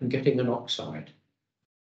atmosphere and getting an oxide.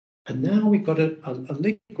 And now we've got a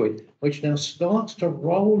liquid which now starts to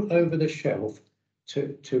roll over the shelf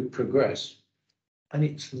to progress. And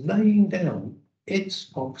it's laying down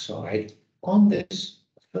its oxide on this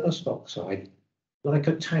first oxide like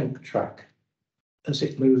a tank track as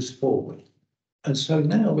it moves forward. And so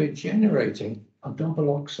now we're generating a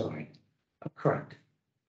double oxide, a crack.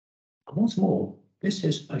 And what's more, this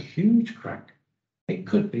is a huge crack. It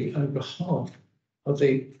could be over half of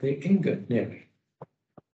the ingot nearly.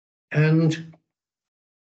 And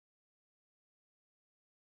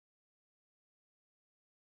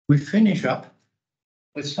we finish up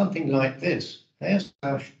with something like this. There's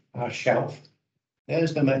our shelf.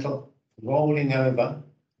 There's the metal rolling over.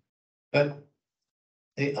 But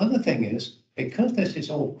the other thing is, because this is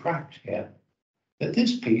all cracked here, that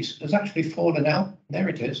this piece has actually fallen out. There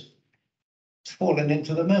it is. It's fallen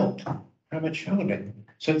into the melt prematurely.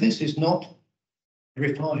 So this is not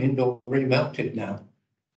refined or remelted now.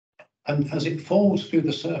 And as it falls through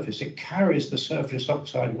the surface, it carries the surface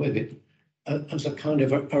oxide with it as a kind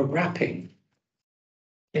of a wrapping.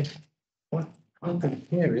 What happened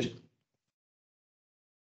here is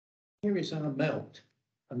our melt,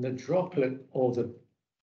 and the droplet, or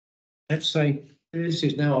let's say this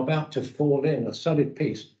is now about to fall in, a solid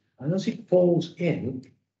piece, and as it falls in,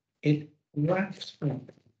 it wraps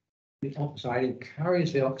up the oxide and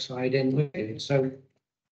carries the oxide in with it. So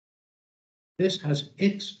this has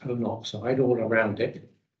its own oxide all around it,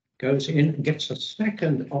 goes in and gets a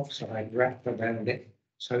second oxide wrapped around it.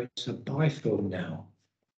 So it's a bifilm now,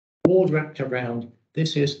 all wrapped around.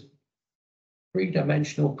 This is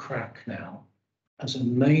three-dimensional crack now as a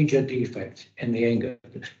major defect in the ingot.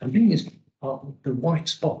 And these are the white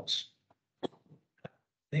spots.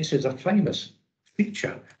 This is a famous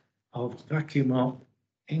feature of vacuum arc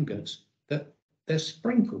ingots, that they're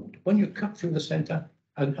sprinkled. When you cut through the center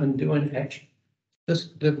and do an etch,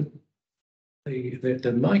 the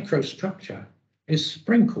microstructure is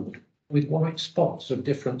sprinkled with white spots of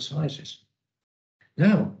different sizes.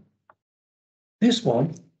 Now, this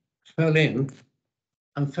one fell in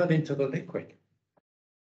and fell into the liquid,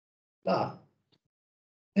 but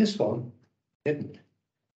this one didn't.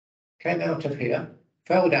 Came out of here,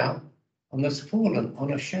 fell down, and has fallen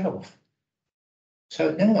on a shelf.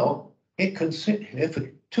 So now it can sit here for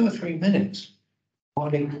 2 or 3 minutes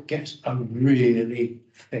while it gets a really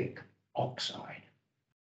thick oxide.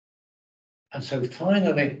 And so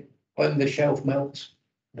finally, when the shelf melts,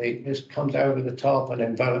 this comes over the top and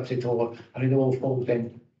envelops it all, and it all falls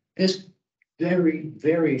in. This very,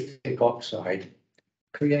 very thick oxide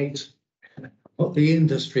creates what the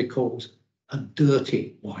industry calls a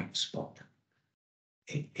dirty white spot.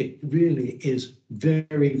 It really is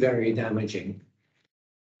very, very damaging.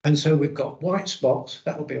 And so we've got white spots.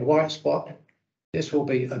 That will be a white spot. This will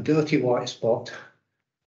be a dirty white spot.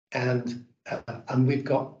 And we've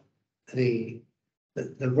got the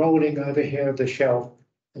rolling over here of the shelf,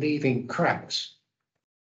 leaving cracks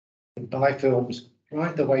and bifilms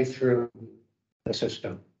right the way through the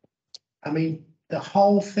system. I mean, the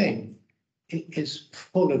whole thing is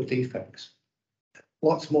full of defects.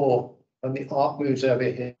 What's more, when the arc moves over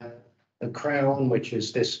here, the crown, which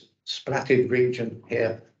is this splattered region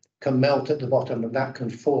here, can melt at the bottom and that can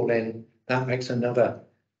fall in. That makes another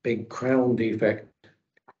big crown defect.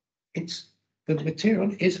 The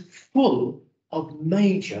material is full of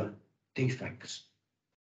major defects.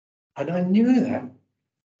 And I knew that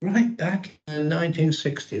right back in the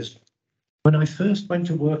 1960s, when I first went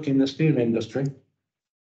to work in the steel industry,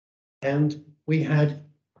 and we had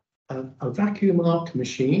a vacuum arc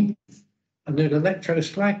machine and an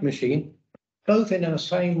electroslag machine, both in our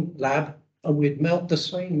same lab, and we'd melt the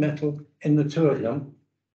same metal in the two of them.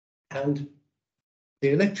 And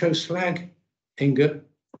the electroslag ingot,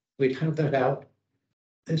 we'd have that out.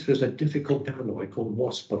 This was a difficult alloy called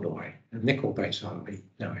wasp alloy, a nickel-based alloy.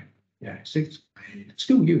 No, yeah, it's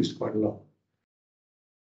still used quite a lot.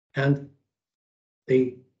 And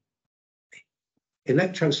the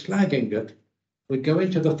electroslag ingot would go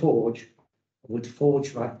into the forge, would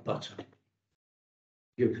forge like butter.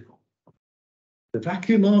 Beautiful. The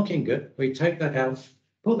vacuum arc ingot, we take that out,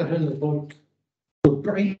 put that in the forge, would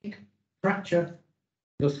break, fracture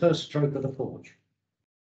the first stroke of the forge.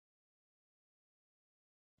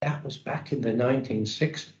 That was back in the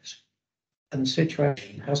 1960s, and the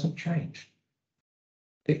situation hasn't changed.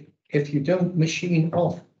 If you don't machine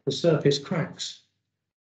off the surface cracks,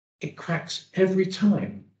 it cracks every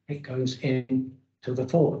time it goes into the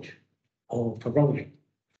forge or for rolling.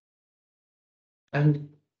 And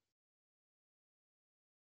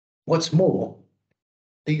what's more,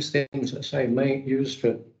 these things are say may used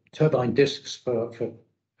for turbine discs for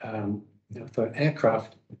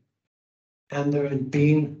aircraft, and there had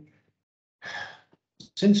been,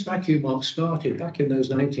 since vacuum arc started back in those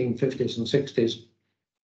 1950s and 60s,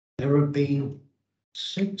 there have been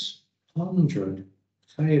 600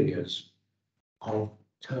 failures of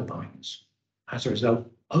turbines as a result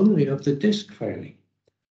only of the disc failing.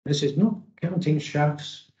 This is not counting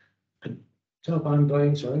shafts and turbine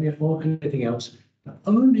blades or anything else, but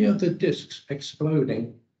only of the discs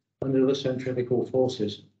exploding under the centrifugal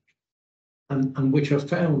forces, and which are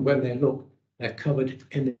found when they're covered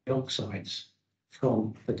in the oxides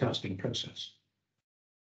from the casting process.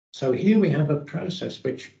 So here we have a process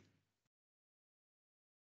which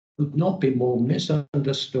would not be more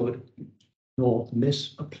misunderstood nor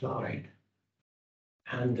misapplied.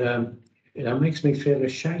 And it makes me feel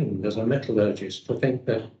ashamed as a metallurgist to think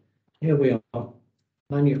that here we are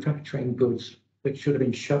manufacturing goods which should have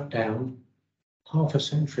been shut down half a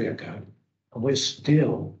century ago, and we're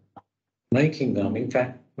still making them. In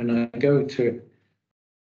fact, when I go to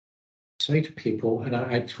say to people, and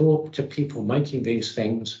I talk to people making these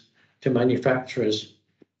things, to manufacturers,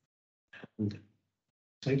 and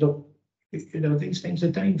say, look, these things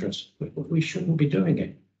are dangerous. We shouldn't be doing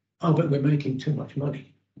it. Oh, but we're making too much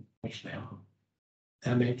money, which they are.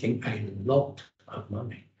 They're making a lot of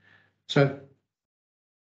money. So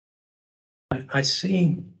I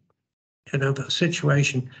see You know, the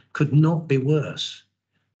situation could not be worse.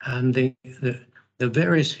 And the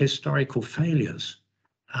various historical failures.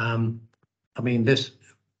 I mean, this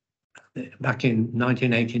back in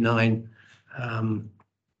 1989,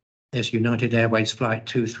 this United Airways Flight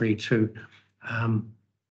 232.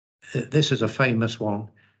 This is a famous one,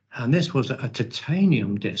 and this was a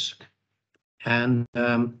titanium disc, and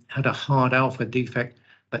had a hard alpha defect.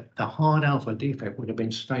 But the hard alpha defect would have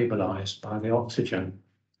been stabilized by the oxygen,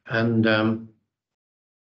 and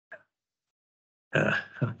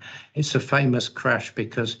it's a famous crash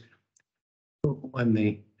because when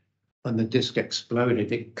the disc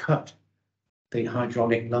exploded, it cut the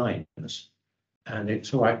hydraulic lines, and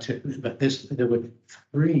it's all right but there were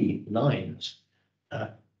 3 lines.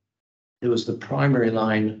 There was the primary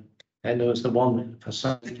line, and there was the one for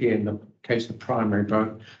safety in the case the primary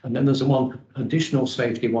broke, and then there's the one additional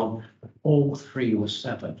safety one. All 3 were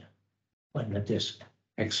severed when the disc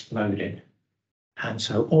exploded, and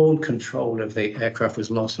so all control of the aircraft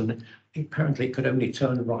was lost, and it apparently could only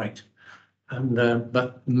turn right, and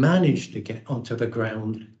but managed to get onto the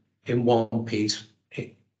ground in one piece.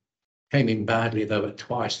 It came in badly though at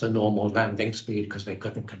twice the normal landing speed because they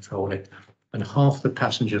couldn't control it, and half the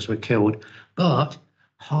passengers were killed, but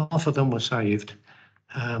half of them were saved.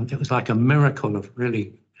 It was like a miracle of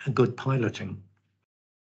really good piloting.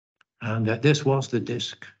 And this was the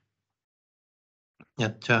disc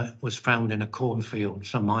that was found in a cornfield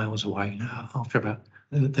some miles away. After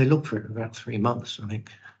they looked for it for about 3 months, I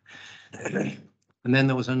think. And then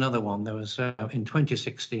there was another one. There was in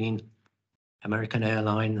 2016, American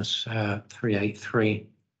Airlines 383.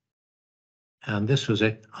 And this was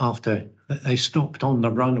it after they stopped on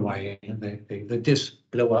the runway, and the disc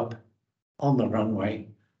blew up on the runway,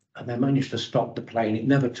 and they managed to stop the plane. It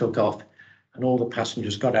never took off, and all the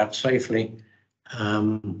passengers got out safely.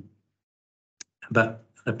 But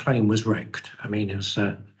the plane was wrecked. I mean, it was,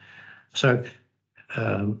 that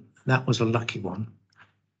was a lucky one.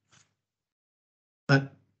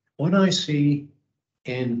 But what I see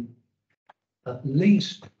in at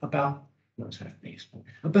least about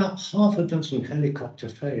half a dozen helicopter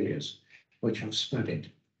failures, which I've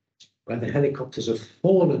studied, where the helicopters have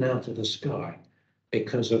fallen out of the sky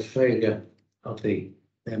because of failure of their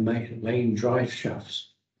main drive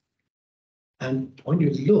shafts. And when you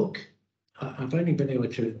look, I've only been able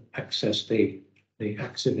to access the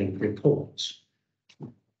accident reports.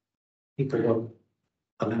 People won't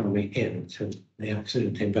allow me into the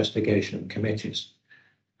accident investigation committees.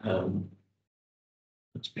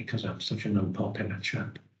 That's because I'm such an unpopular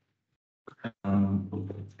chap.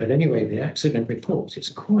 But anyway, the accident reports, it's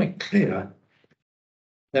quite clear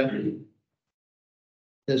that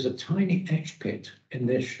there's a tiny etch pit in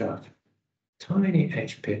this shaft, tiny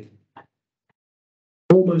etch pit,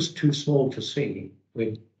 almost too small to see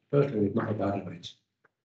virtually with my bad eyes.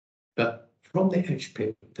 But from the etch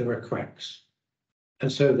pit, there are cracks.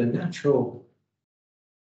 And so the natural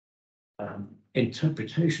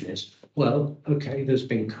interpretation is, well, okay, there's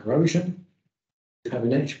been corrosion, you have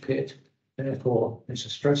an etch pit, therefore it's a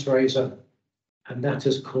stress raiser, and that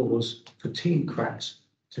has caused fatigue cracks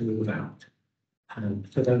to move out.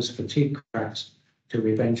 And for those fatigue cracks to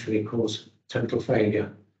eventually cause total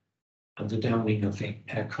failure and the downing of the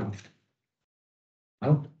aircraft.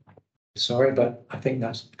 Well, sorry, but I think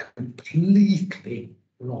that's completely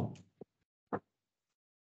wrong.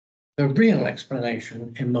 The real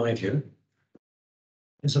explanation, in my view,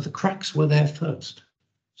 is that the cracks were there first.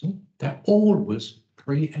 So they're always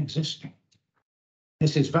pre-existing.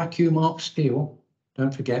 This is vacuum arc steel.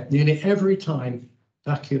 Don't forget, nearly every time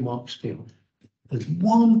vacuum arc steel. There's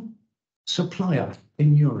one supplier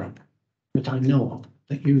in Europe that I know of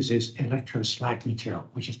that uses electroslag material,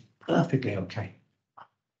 which is perfectly okay.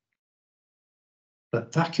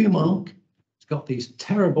 But vacuum arc, it's got these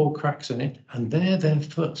terrible cracks in it, and they're there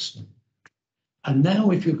first. And now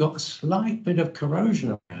if you've got a slight bit of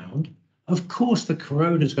corrosion around, of course the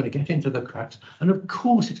corrosion is going to get into the cracks, and of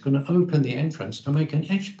course it's going to open the entrance to make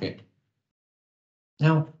an etch pit.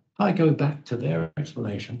 Now, if I go back to their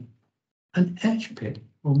explanation, an etch pit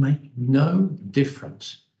will make no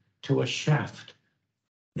difference to a shaft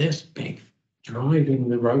this big driving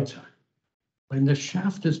the rotor when the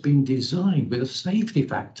shaft has been designed with a safety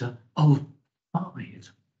factor of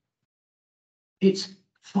 5. It's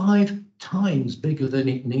 5 times bigger than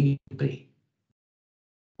it needs to be.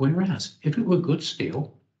 Whereas if it were good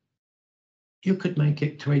steel, you could make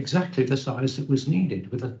it to exactly the size that was needed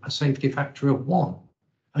with a safety factor of 1,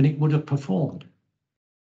 and it would have performed.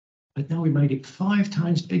 But now we made it 5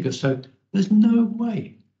 times bigger, so there's no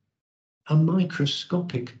way a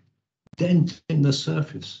microscopic dent in the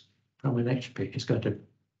surface from an etch pit is going to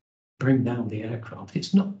bring down the aircraft.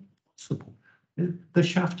 It's not possible. The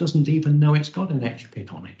shaft doesn't even know it's got an edge pin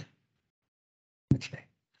on it. Okay,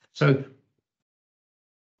 so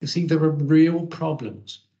you see, there are real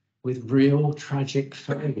problems with real tragic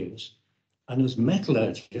failures, and as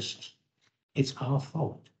metallurgists, it's our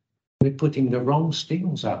fault. We're putting the wrong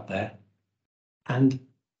steels out there, and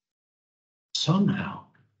somehow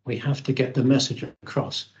we have to get the message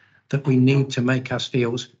across that we need to make our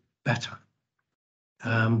steels better.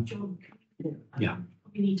 John, Yeah.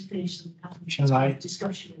 we need to finish some Shall I?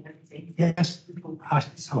 discussion and everything. Yes,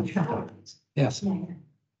 yes, Yeah,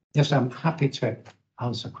 yes, I'm happy to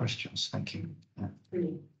answer questions. Thank you.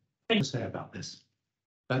 brilliant. To say about this,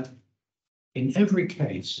 but in every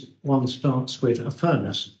case, one starts with a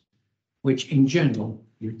furnace, which in general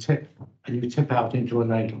you tip and you tip out into a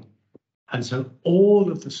ladle. And so all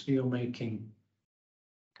of the steel making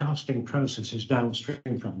casting processes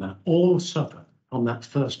downstream from that all suffer on that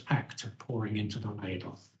first act of pouring into the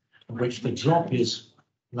ladle, in which the drop is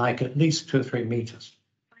like at least 2 or 3 meters.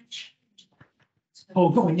 Oh,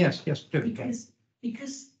 go on, yes, do it again.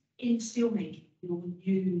 Because in steelmaking, you'll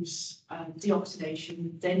use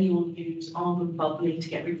deoxidation, then you'll use argon bubbling to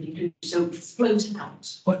get rid of the glue, so it flows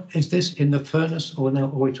out. What is this in the furnace, or now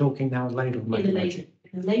are we talking now ladle In the metallurgy? ladle,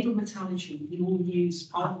 in the ladle metallurgy, you will use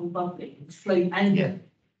argon bubbling and flow Yeah.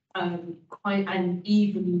 quite an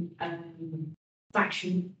even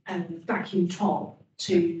vacuum top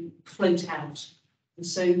to float out. And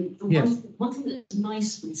so the Yes. one thing that's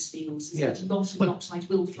nice with steels is Yes. that a lot of the oxide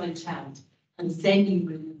will float out, and then you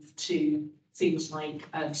move to things like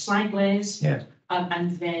slag layers, Yes.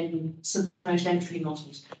 and then submerged entry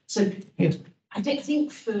nozzles. So Yes. I don't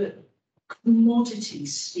think for commodity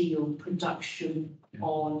steel production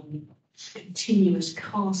on continuous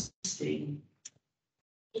casting,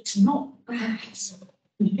 it's not bad.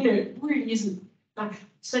 You know, it really isn't bad.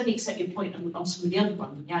 Certainly accept your point on some of the other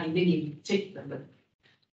ones, the aluminium in particular, but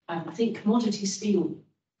I think commodity steel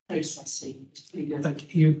processing is pretty good. But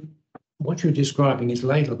what you're describing is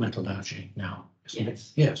ladle metallurgy now, isn't it?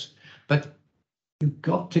 Yes. Yes, but you've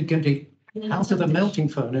got to get it out of the melting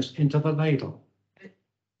furnace into the ladle.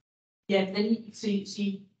 Yeah, then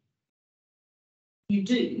you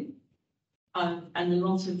do, and a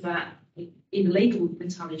lot of that in ladle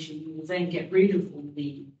metallurgy, you will then get rid of all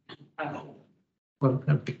the Well,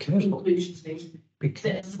 no, be careful, inclusions things. be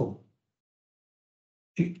careful.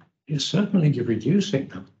 You're reducing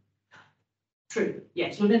them, True,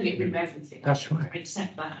 yes, you'll never get rid of everything. That's right. I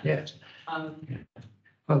accept that. yes. Um,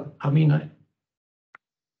 Well, I mean,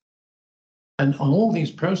 and on all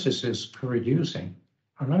these processes for reducing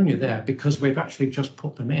are only there because we've actually just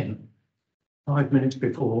put them in 5 minutes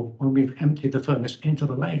before when we've emptied the furnace into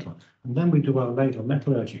the ladle. And then we do our ladle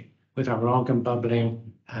metallurgy with our argon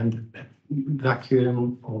bubbling and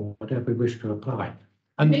vacuum or whatever we wish to apply. it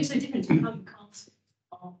And makes no difference how you cast it,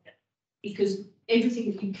 because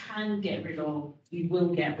everything that you can get rid of, you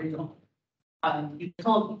will get rid of. You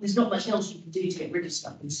can't. There's not much else you can do to get rid of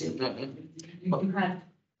stuff in steel. You had,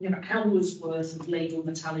 hours worth of ladle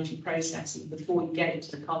metallurgy processing before you get it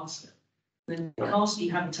to the caster. Then the caster,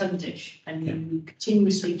 you have a ton dish, and you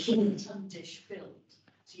continuously keep the ton dish filled,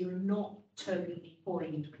 so you're not turbulently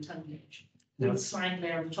pouring into a ton dish with a slag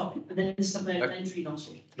layer on top, and then there's some entry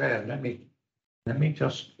nozzle. there, let me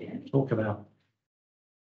just talk about.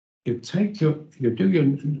 You do your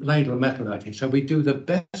ladle metallurgy. So we do the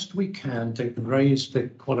best we can to raise the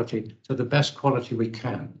quality to the best quality we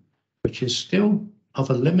can, which is still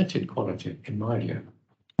of a limited quality in my view.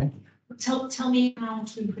 Okay? Tell me how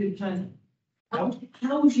to improve further.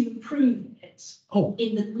 How would you improve it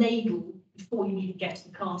in the ladle before you even get to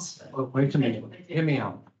the caster? Well, wait a minute, hear me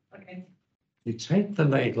out. Okay. You take the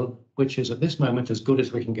ladle, which is at this moment as good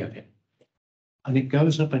as we can get it, and it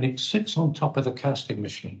goes up and it sits on top of the casting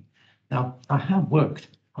machine. Now, I have worked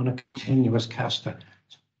on a continuous caster.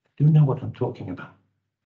 So I do know what I'm talking about.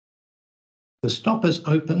 The stopper's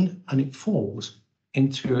open and it falls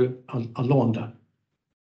into a launder.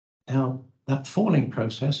 Now, that falling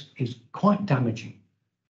process is quite damaging.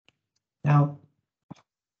 Now,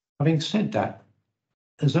 having said that,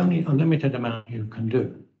 there's only a limited amount you can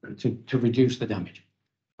do to reduce the damage,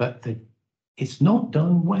 but it's not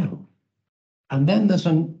done well. And then there's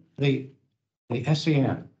the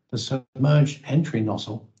SEM, the submerged entry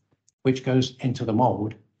nozzle, which goes into the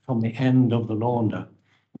mold from the end of the launder.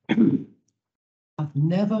 I've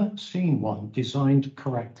never seen one designed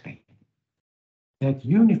correctly. They're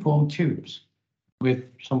uniform tubes with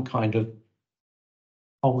some kind of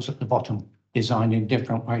holes at the bottom, designed in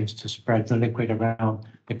different ways to spread the liquid around,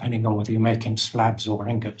 depending on whether you're making slabs or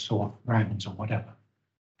ingots or rounds or whatever.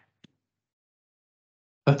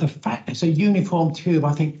 But the fact it's a uniform tube,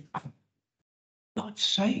 I think, for God's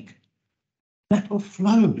sake, metal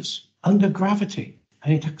flows under gravity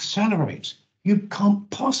and it accelerates. You can't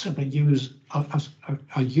possibly use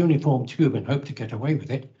a uniform tube and hope to get away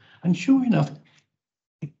with it. And sure enough,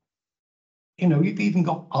 you know, you've even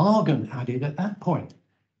got argon added at that point.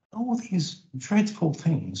 All these dreadful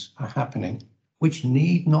things are happening which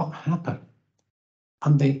need not happen.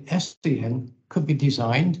 And the SCN could be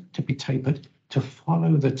designed to be tapered to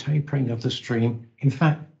follow the tapering of the stream. In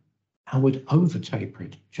fact, I would over taper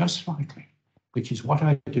it just slightly, which is what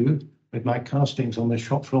I do with my castings on the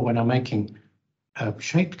shop floor when I'm making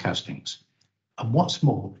shaped castings. And what's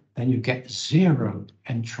more, then you get zero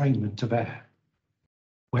entrainment of air.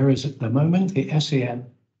 Whereas at the moment, the SEM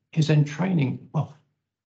is entraining, well,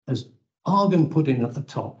 there's argon put in at the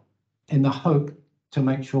top in the hope to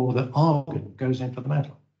make sure that argon goes into the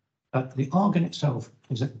metal. But the argon itself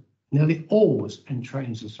is nearly always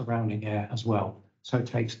entrains the surrounding air as well, so it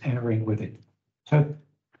takes air in with it. So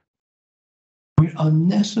we are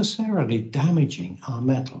necessarily damaging our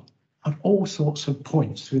metal at all sorts of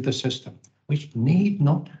points through the system, which need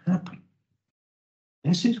not happen.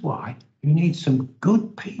 This is why you need some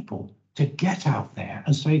good people to get out there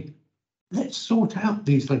and say, let's sort out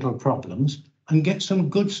these little problems and get some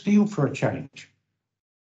good steel for a change.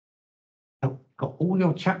 I've got all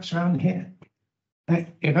your chaps around here.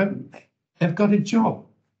 You know, they've got a job.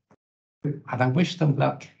 And I wish them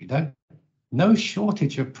luck, you know. No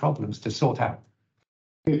shortage of problems to sort out.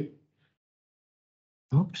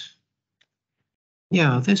 Oops.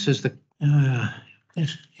 Yeah, this is the,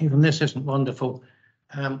 even this isn't wonderful.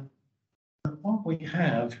 But what we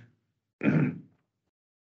have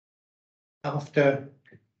after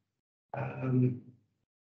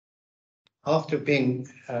being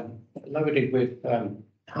loaded with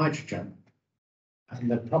hydrogen, and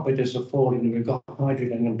the properties are falling, we've got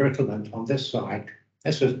hydrogen embrittlement on this side.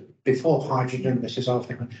 This was before hydrogen, this is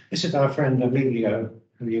after. This is our friend Emilio,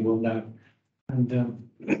 who you will know. And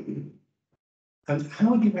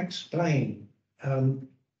how do you explain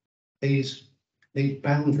these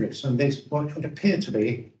boundaries and these what would appear to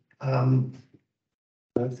be the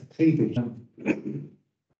cleavage?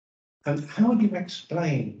 And how do you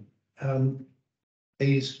explain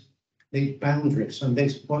these boundaries and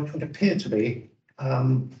these what would appear to be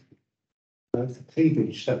the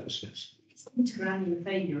cleavage surfaces? It's intergranular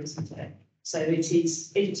failure, isn't it? So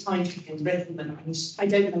it's hydrogen rather than, I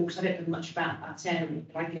don't know because I don't know much about that area,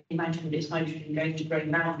 but I can imagine that it's hydrogen going to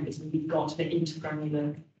grain boundaries and you've got the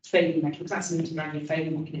intergranular failure mechanism. That's an intergranular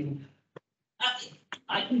failure mechanism.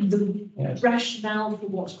 The rationale for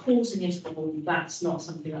what's causing it all, that's not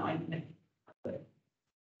something that I know.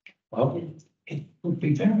 Well, it would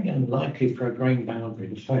be very unlikely for a grain boundary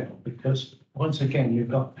to fail because once again, you've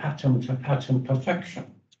got atom to atom perfection.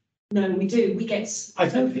 No, we do. We get. I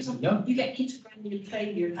don't know. You get intergranular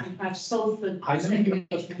failure if you have sulfur. I know you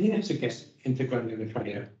appear to get intergranular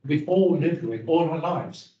failure. We've all lived with all our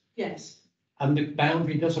lives. Yes. And the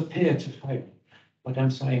boundary does appear to fail. But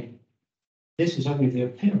I'm saying this is only the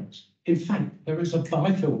appearance. In fact, there is a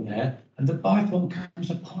bifilm there, and the bifilm comes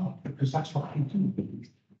apart because that's what we do.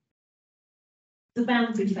 The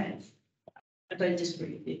boundary fails. I don't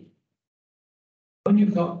disagree with you. When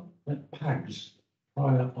you've got the PAGs,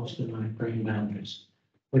 prior austenite grain boundaries,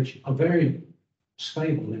 which are very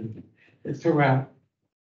stable throughout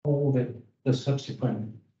all the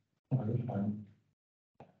subsequent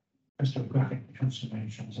crystallographic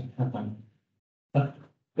transformations that happen. But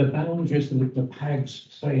the boundaries and the PAGs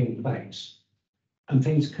stay in place, and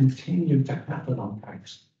things continue to happen on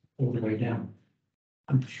PAGs all the way down.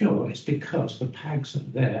 I'm sure it's because the PAGs are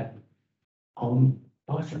there on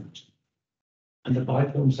bifilms. And the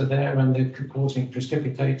bifilms are there and they're causing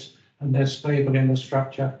precipitates and they're stable in the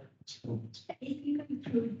structure. If you go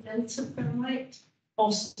through delta ferrite,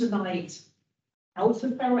 austenite, alpha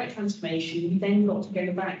ferrite transformation, you then got to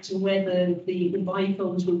go back to whether the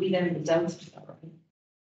bifilms will be there in the delta ferrite.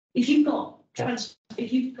 If you've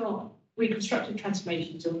got reconstructive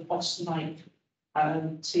transformations of austenite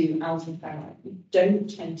to alpha ferrite, you don't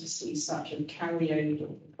tend to see such a carryover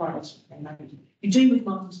of prior austenite. You do with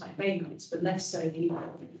martensite variants, but less so the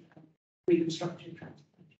reconstructive transformation.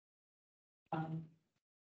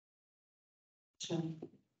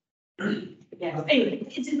 Yeah. Anyway,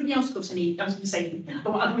 is anybody else got any? I was going to say,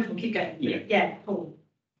 otherwise we'll keep going. Yeah, Paul.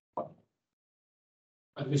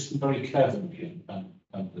 I listened very carefully,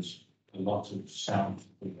 and there's a lot of sound.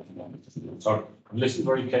 Sorry, I listened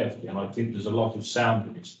very carefully, and I think there's a lot of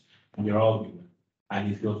sound in your argument. And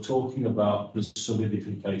if you're talking about the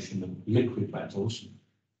solidification of liquid metals,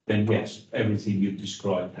 then yes, everything you've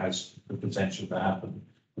described has the potential to happen.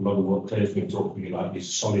 a lot of what Claire's been talking about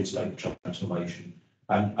is solid state transformation,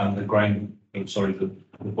 and the grain, the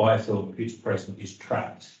biofilm, if it's present, is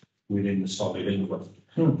trapped within the solid envelope.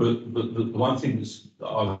 But the one thing that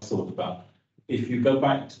I've thought about, if you go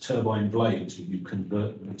back to turbine blades and you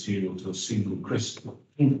convert the material to a single crystal,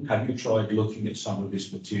 have you tried looking at some of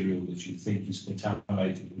this material that you think is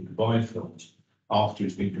contaminated with the biofilms after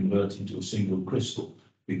it's been converted to a single crystal?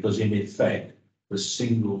 Because in effect, the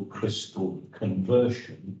single crystal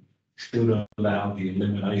conversion should allow the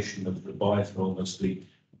elimination of the biofilm as the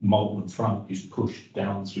molten front is pushed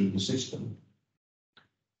down through the system.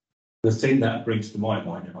 The thing that brings to my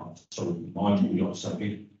mind, and I'm sorry, reminding you of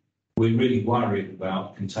something, we're really worried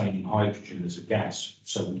about containing hydrogen as a gas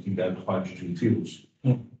so we can go to hydrogen fuels.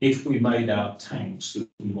 If we made our tanks that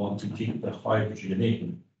we want to keep the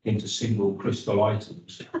hydrogen into single crystal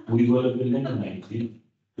items, we will have eliminated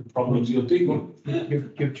the problems you're dealing with.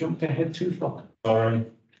 You've jumped ahead too far. Sorry.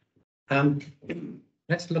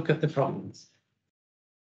 Let's look at the problems.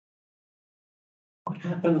 What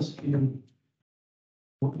happens when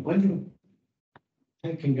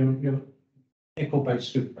you're taking your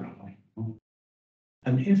nickel-based superalloy,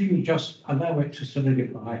 and if you just allow it to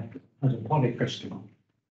solidify as a polycrystal,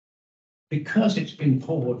 because it's been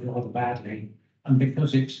poured rather badly, and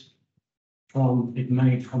because it's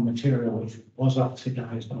made from material which was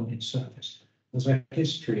oxidized on its surface, there's a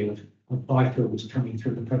history of bifilms coming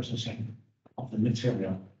through the processing of the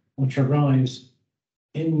material, which arise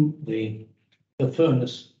in the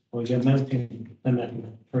furnace where you're melting the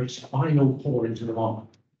metal for its final pour into the mold.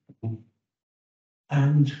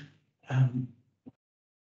 And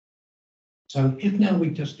so if now we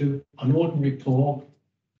just do an ordinary pour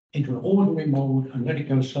into an ordinary mold and let it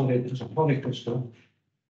go solid as a polycrystal,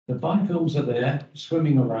 the bifilms are there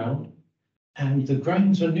swimming around and the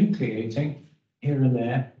grains are nucleating here and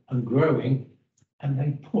there and growing, and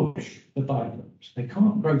they push the bifilms. They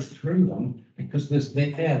can't grow through them because there's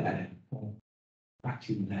the air layer or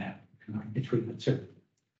vacuum layer between the two.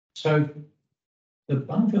 So the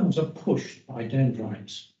bifilms are pushed by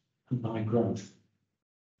dendrites and by growth.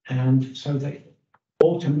 And so they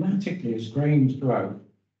automatically, as grains grow,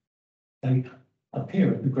 they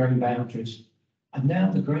appear at the grain boundaries. And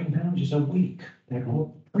now the grain boundaries are weak. They're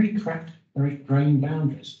all pre-cracked grain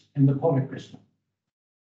boundaries in the polycrystal.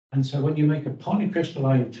 And so when you make a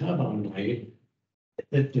polycrystalline turbine blade,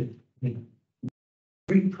 the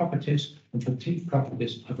creep properties and fatigue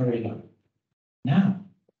properties are very low. Now,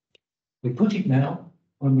 we put it now,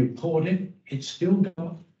 when we poured it, it's still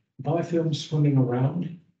got bifilms swimming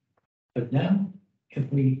around. But now,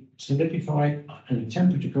 if we solidify and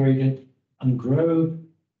temperature gradient and grow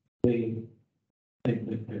the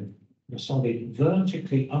solid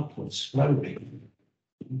vertically upwards slowly,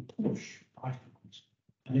 we push bifilms.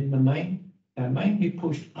 And in the main, they're mainly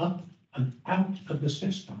pushed up and out of the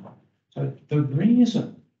system. So the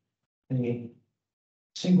reason the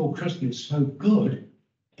single crystal is so good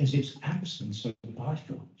is its absence of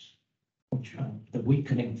bifilms, which are the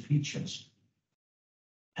weakening features.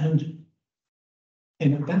 And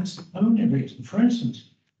that's the only reason. For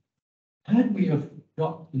instance, had we have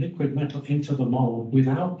got liquid metal into the mold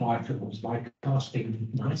without bifilms, like casting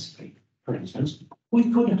nicely, for instance,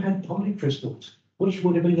 we could have had polycrystals, which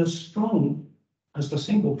would have been as strong as the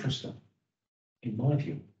single crystal, in my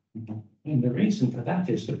view. And the reason for that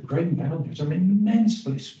is that grain boundaries are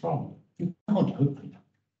immensely strong. You can't open them,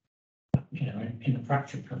 in a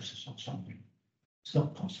fracture process or something. It's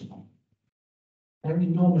not possible. They're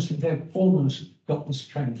enormously, they've almost got the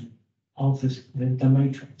strength of the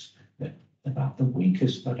matrix. They're about the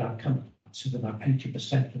weakest that are coming, to about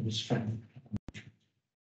 80% of the strength of the matrix.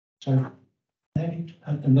 So,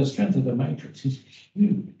 and the strength of the matrix is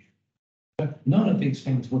huge. But none of these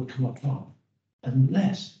things would come apart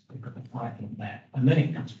unless we've got a bifilm there, and then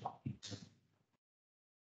it comes apart.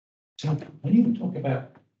 So when you talk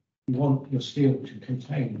about you want your steel to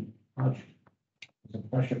contain hydrogen as a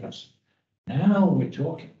pressure vessel, now we're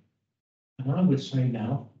talking. And I would say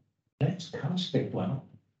now, let's cast it well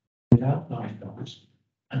without bifilms,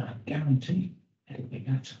 and I guarantee it'll be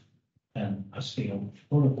better than a steel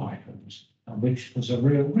full of bifilms, on which there's a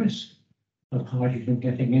real risk of hydrogen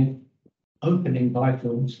getting in, opening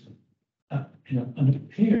bifilms, and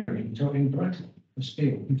appearing to embrittle the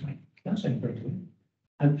steel. That's embrittle.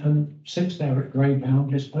 And sits there at grain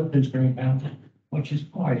boundaries, opens grain boundaries, which is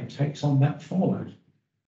why it takes on that fallout.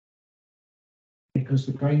 Because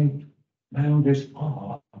the grain boundaries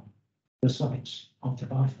are the sites of the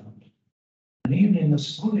bifilms. And even in the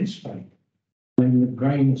solid state, when the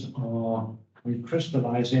grains are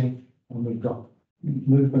recrystallizing and we've got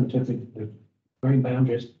movement of the grain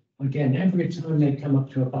boundaries again, every time they come up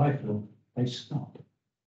to a bifilm, they stop.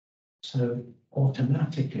 So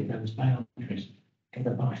automatically those boundaries get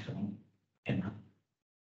a bifilm in them.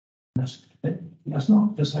 That's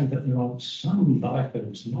not to say that there aren't some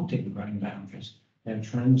bifilms not in grain boundaries, they're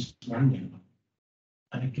transgranular.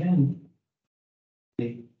 And again,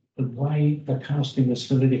 the way the casting is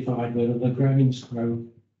solidified, whether the grains grow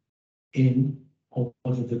in or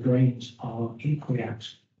whether the grains are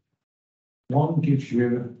equiax, one gives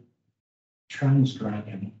you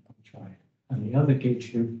transgranular, and the other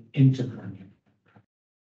gives you intergranular.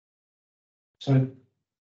 So,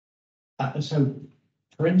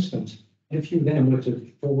 for instance, if you then were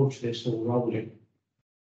to forge this or roll it,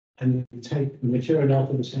 and you take the material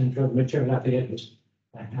out of the centre, the material out the edges,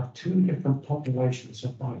 they have two different populations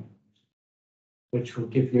of bifilms, which will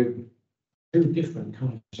give you two different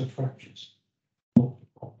kinds of fractures, or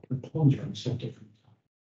preponderance of different types.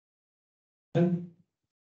 And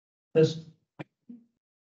there's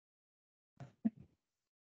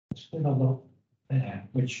still a lot there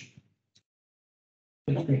which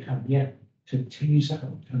we have yet to tease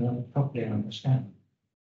out and properly understand.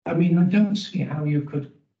 I mean, I don't see how you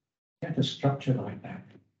could get a structure like that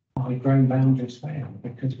by grain boundaries fail,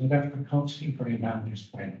 because I can't see grain boundaries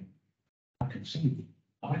failing. I can see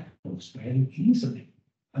bifilms failing easily,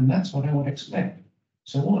 and that's what I would expect.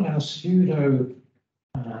 So all our pseudo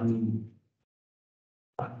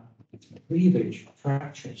cleavage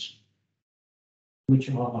fractures, which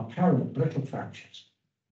are apparent brittle fractures,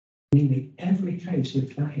 nearly every case,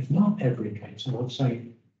 if not every case, I would say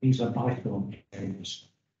these are bifilm areas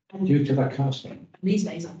due to the casting. These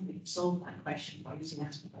days, I think we can solve that question by using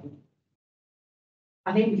atom probe.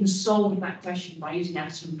 I think we can solve that question by using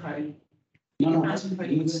atom probe. No, Atom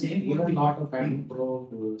probe even lot of atom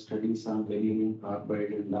probe studies on vanadium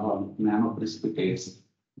carbide and nanoprecipitates,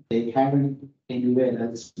 they haven't anywhere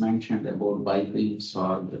else mentioned about bifilms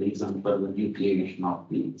or the reason for the nucleation of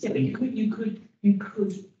these. Yeah, but you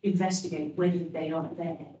could investigate whether they are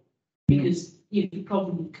there, because the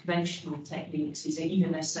problem with conventional techniques is that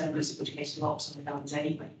even there's so precipitation of oxide values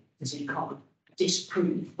anyway, so you can't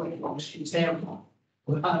disprove whether oxygen is there or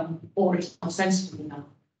not, or it's not sensible enough.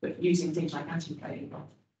 But using things like atom probe.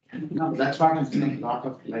 No, that's what I'm saying. Lot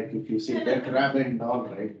of, like, if you see that rabbit and all,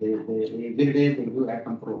 right, they every day they do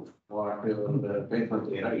atom probe or the paper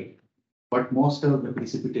they write. But most of the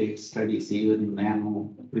precipitate studies, even nano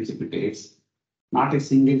precipitates, not a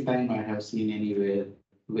single time I have seen anywhere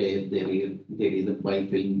where there is a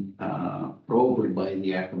bifilm probed by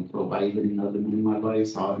the atom probe, either in aluminum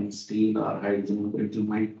alloys or in steel or hydrogen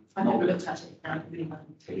brittle. I never looked at it. I really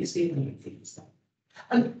haven't really seen anything.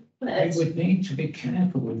 We would need to be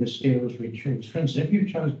careful with the steels we choose. For instance, if you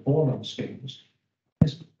chose boron steels,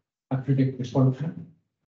 I predict this won't happen.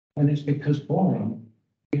 And it's because boron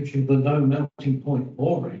gives you the low melting point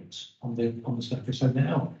borates on the surface. So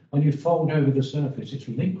now, when you fold over the surface, it's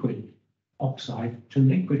liquid oxide to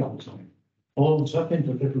liquid oxide. Falls up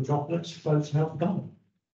into little droplets, floats out, gone.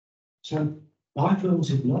 So bifilms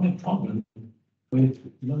is not a problem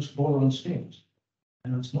with most boron steels.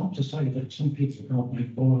 And it's not to say that some people can't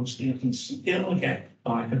make boron steel and still get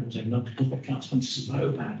bifilms in them because they cast them so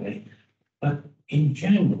badly. But in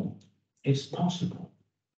general, it's possible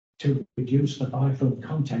to reduce the bifilm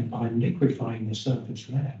content by liquefying the surface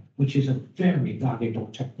layer, which is a very valuable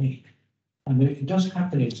technique. And it does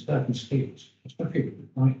happen in certain steels, especially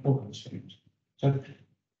like boron steels. So,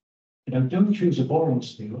 don't choose a boron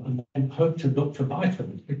steel and then hope to look for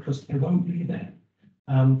bifilms because they won't be there.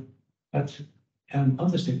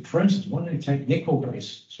 Other things, for instance, when they take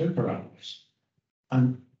nickel-based superalloys,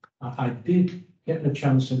 and I did get the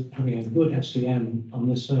chance of having a good SEM on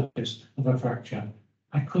the surface of a fracture,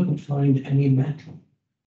 I couldn't find any metal.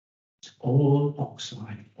 It's all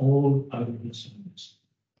oxide, all over the surface.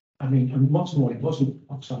 I mean, and what's more, it wasn't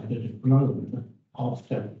oxide that had grown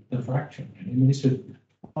after the fracture. I mean, this is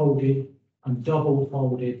folded and double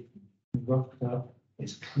folded and rocked up.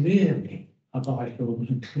 It's clearly a bifilm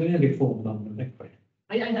and clearly formed on the liquid.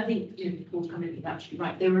 I think Paul's completely actually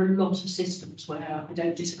right. There are a lot of systems where I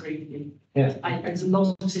don't disagree with you. Yeah. There's a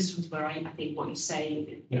lot of systems where I think what you're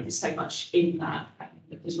saying is so much in that.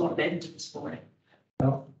 There's a lot of evidence for it.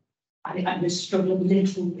 Well, I think I'm just struggling a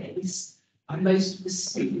little bit with most of the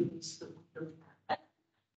systems.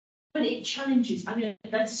 But it challenges. I mean,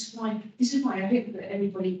 this is why I hope that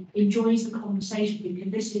everybody enjoys the conversation,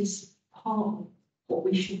 because this is part of what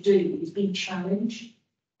we should do, is be challenged.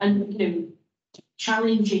 And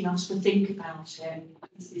challenging us to think about it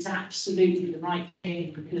is absolutely the right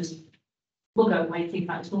thing, because we'll go away and think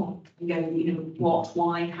about it more and go, what,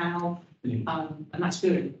 why, how, and that's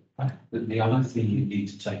good. The other thing you need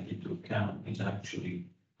to take into account is actually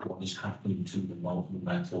what has happened to the molten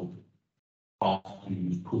metal after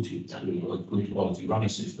you put it through a good quality running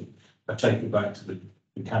system. I take it back to the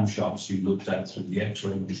camshafts you looked at through the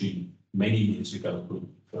X-ray machine many years ago for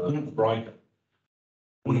Brico.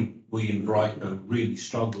 We in Brico really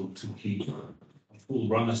struggled to keep a full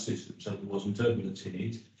runner system so there wasn't turbulence in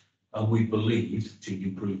it. And we believed, till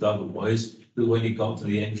you proved otherwise, that when it got to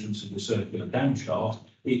the entrance of the circular camshaft,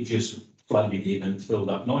 it just flooded in and filled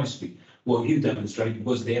up nicely. What you demonstrated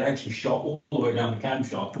was they had actually shot all the way down the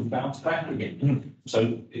camshaft and bounced back again.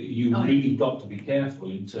 So you really got to be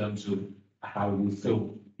careful in terms of how you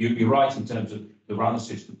fill. You're right in terms of the runner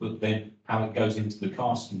system, but then how it goes into the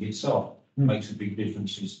casting itself makes a big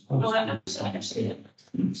difference. Oh, absolutely.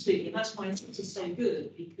 That's why it's so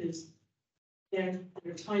good, because there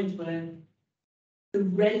are times where the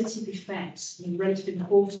relative effects and the relative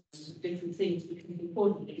importance of different things become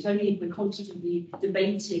important. It's only if we're constantly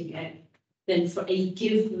debating it, then for a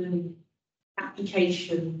given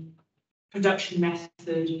application, production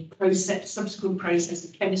method, process, subsequent process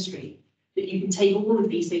of chemistry, that you can take all of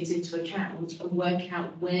these things into account and work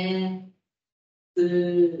out where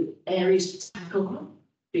the areas to tackle are,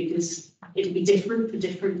 because it'll be different for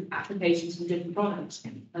different applications and different products.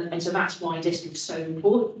 And so that's why this is so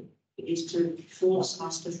important, is to force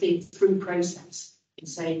us to think through process and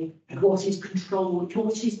say, what is control,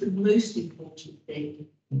 what is the most important thing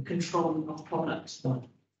in control of products?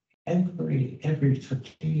 Every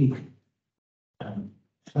fatigue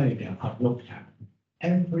failure I've looked at,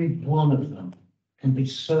 every one of them can be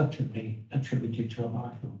certainly attributed to a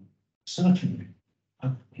bifilm. Certainly.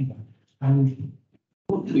 And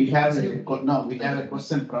we have a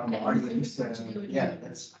question from the audience. Yeah,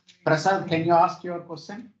 that's Prasad. Can you ask your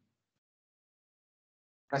question?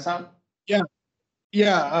 Prasad? Yeah.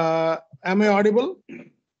 Am I audible?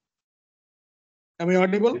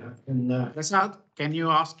 Prasad, can you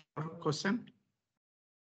ask your question?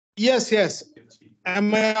 Yes.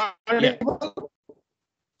 Am I audible?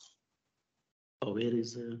 Oh, where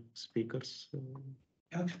is the speakers?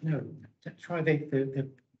 no, try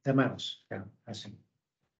the mouse. Yeah, I see.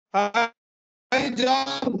 Hi,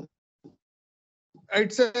 John.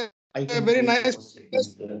 It's a very nice.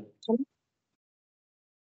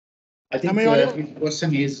 I think the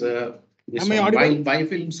question is this one. While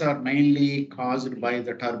bifilms are mainly caused by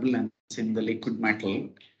the turbulence in the liquid metal,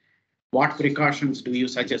 what precautions do you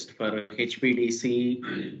suggest for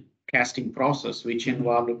HPDC casting process, which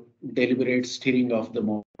involve deliberate stirring of the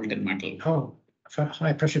molten metal? Oh, for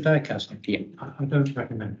high pressure die casting? Yeah. I don't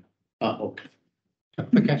recommend it. Okay.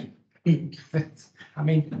 Forget it. I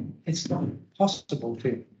mean, it's not possible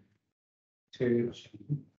to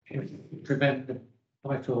prevent the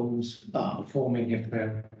bifilms forming if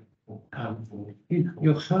they're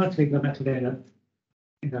you're hurtling the metal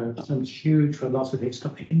in some huge velocity. It's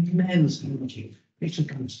got immense energy. It's just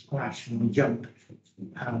going to splash and jump.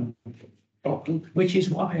 Which is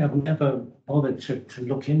why I've never bothered to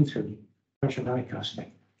look into pressure die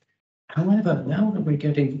casting. However, now that we're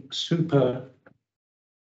getting super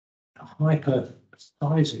hyper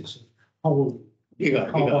sizes, whole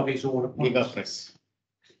bodies all at once,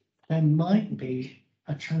 there might be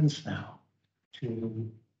a chance now to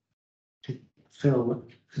fill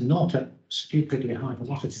not at stupidly high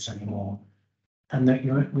velocities anymore, and that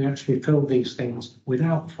we actually fill these things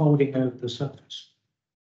without folding over the surface.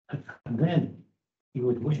 And then you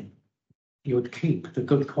would win. You would keep the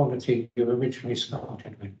good quality you originally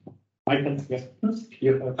started with.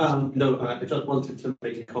 No, I just wanted to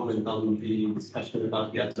make a comment on the discussion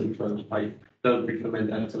about the atom probe. I don't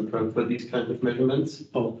recommend atom probe for these kind of measurements,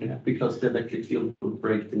 because the electric field will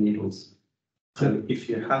break the needles. So if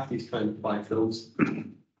you have these kind of bifilms,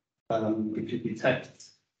 if you detect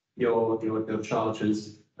your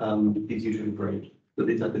charges, it's usually break. So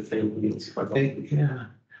these are the failed needles quite often. Yeah,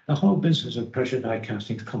 the whole business of pressure die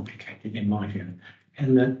casting is complicated in my view,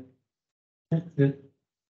 and that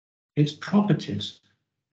its properties,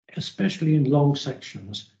 especially in long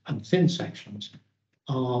sections and thin sections,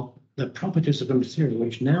 are the properties of a material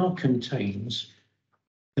which now contains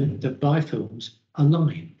the bifilms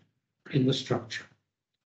aligned in the structure.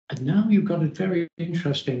 And now you've got a very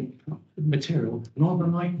interesting material,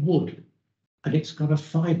 northern light wood, and it's got a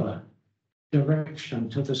fiber direction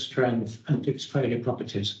to the strength and its failure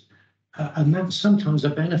properties. And that's sometimes a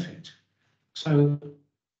benefit. So,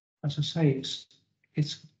 as I say,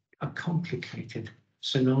 it's a complicated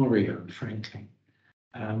scenario, frankly.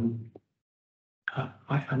 And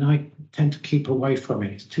I tend to keep away from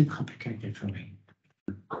it. It's too complicated for me.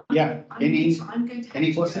 Yeah.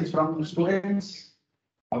 Any questions from the students?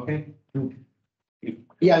 Okay.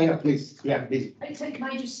 Yeah, please, yeah, please. Can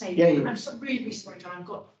I just say, Yeah, yeah. I'm so really sorry, John, I've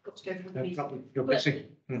got to go for the No meeting. problem. You're But busy.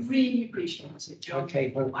 Really appreciate it, John.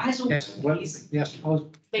 Okay, well, As always, yes, well, please. yes, I was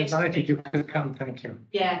Thanks. delighted you could come, thank you.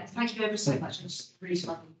 Yeah, thank you ever so much. I'm just really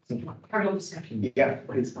sorry. Carry on discussion. Yeah,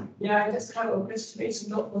 please. Yeah, I just have a question. It's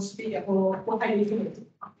not possible for what I need.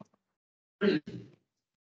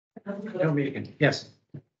 You're meeting, yes.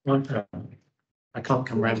 I can't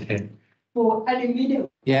come round here. For aluminium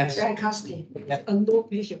Yes. die casting, Yeah. a low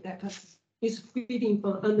pressure die casting is feeding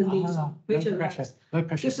from underneath Low pressure. pressure, low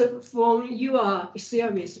pressure. Just from your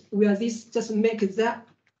experience, will this just make that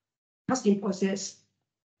casting process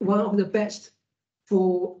one of the best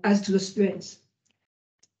for as to the strength?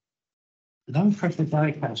 Low pressure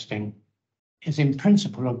die casting is in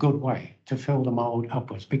principle a good way to fill the mold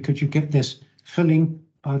upwards because you get this filling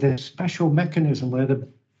by this special mechanism where the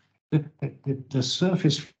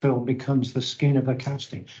surface film becomes the skin of the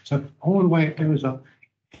casting. So all the way it goes up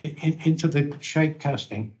into the shape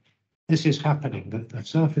casting, this is happening. The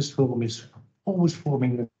surface film is always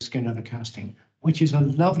forming the skin of the casting, which is a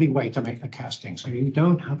lovely way to make the casting. So you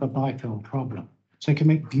don't have a bifilm problem. So you can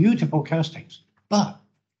make beautiful castings, but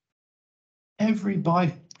every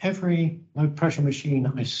low pressure machine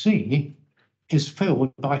I see is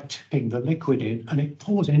filled by tipping the liquid in, and it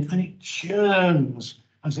pours in and it churns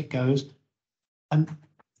as it goes. And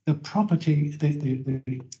the property,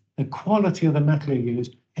 the quality of the metal you use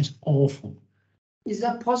is awful. Is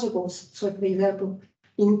that possible? So for example,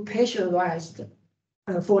 in pressurized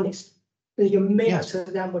furnace, you melt Yes.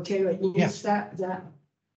 that material Yes. inside that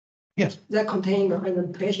Yes. that container and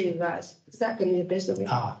then pressurize. Is that going to be the best way?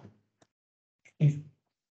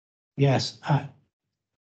 Yes.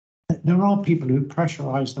 There are people who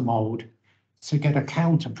pressurize the mold to get a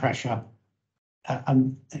counter pressure.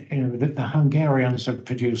 And you know the Hungarians have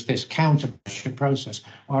produced this counter pressure process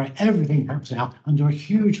where everything happens out under a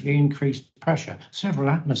hugely increased pressure, several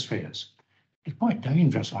atmospheres. It's quite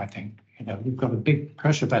dangerous, I think. You know, you've got a big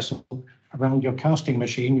pressure vessel around your casting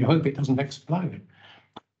machine. You hope it doesn't explode.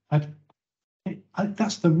 But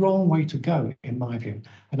that's the wrong way to go, in my view.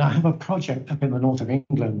 And I have a project up in the north of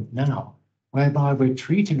England now, whereby we're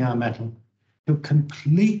treating our metal to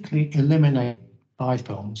completely eliminate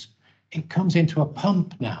bifilms. It comes into a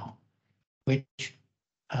pump now, which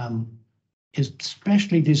is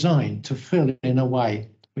specially designed to fill in a way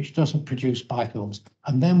which doesn't produce bifilms.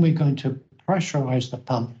 And then we're going to pressurize the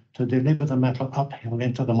pump to deliver the metal uphill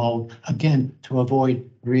into the mold, again, to avoid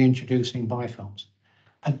reintroducing bifilms.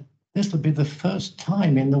 And this will be the first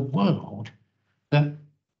time in the world that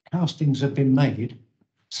castings have been made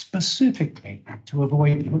specifically to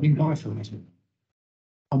avoid putting bifilms in.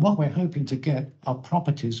 And what we're hoping to get are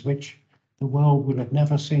properties which the world will have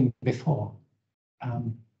never seen before.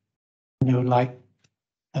 You know, like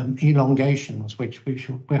elongations, which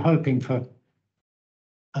we're hoping for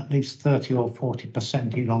at least 30 or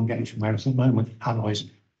 40% elongation, whereas at the moment alloys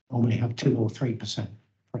normally have 2 or 3%,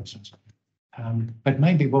 for instance. But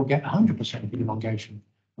maybe we'll get 100% elongation,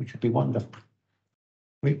 which would be wonderful.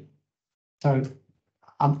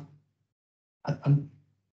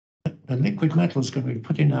 The liquid metal is going to be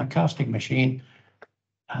put in our casting machine.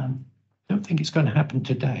 Don't think it's going to happen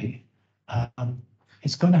today.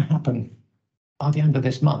 It's going to happen by the end of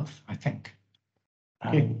this month, I think.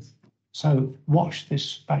 Okay. So watch this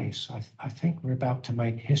space. I think we're about to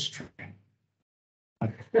make history.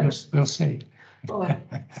 We'll see. All right.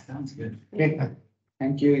 Sounds good. Okay,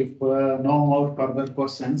 thank you. If no more further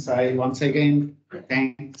questions, I once again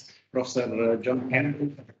thank Professor John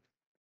Campbell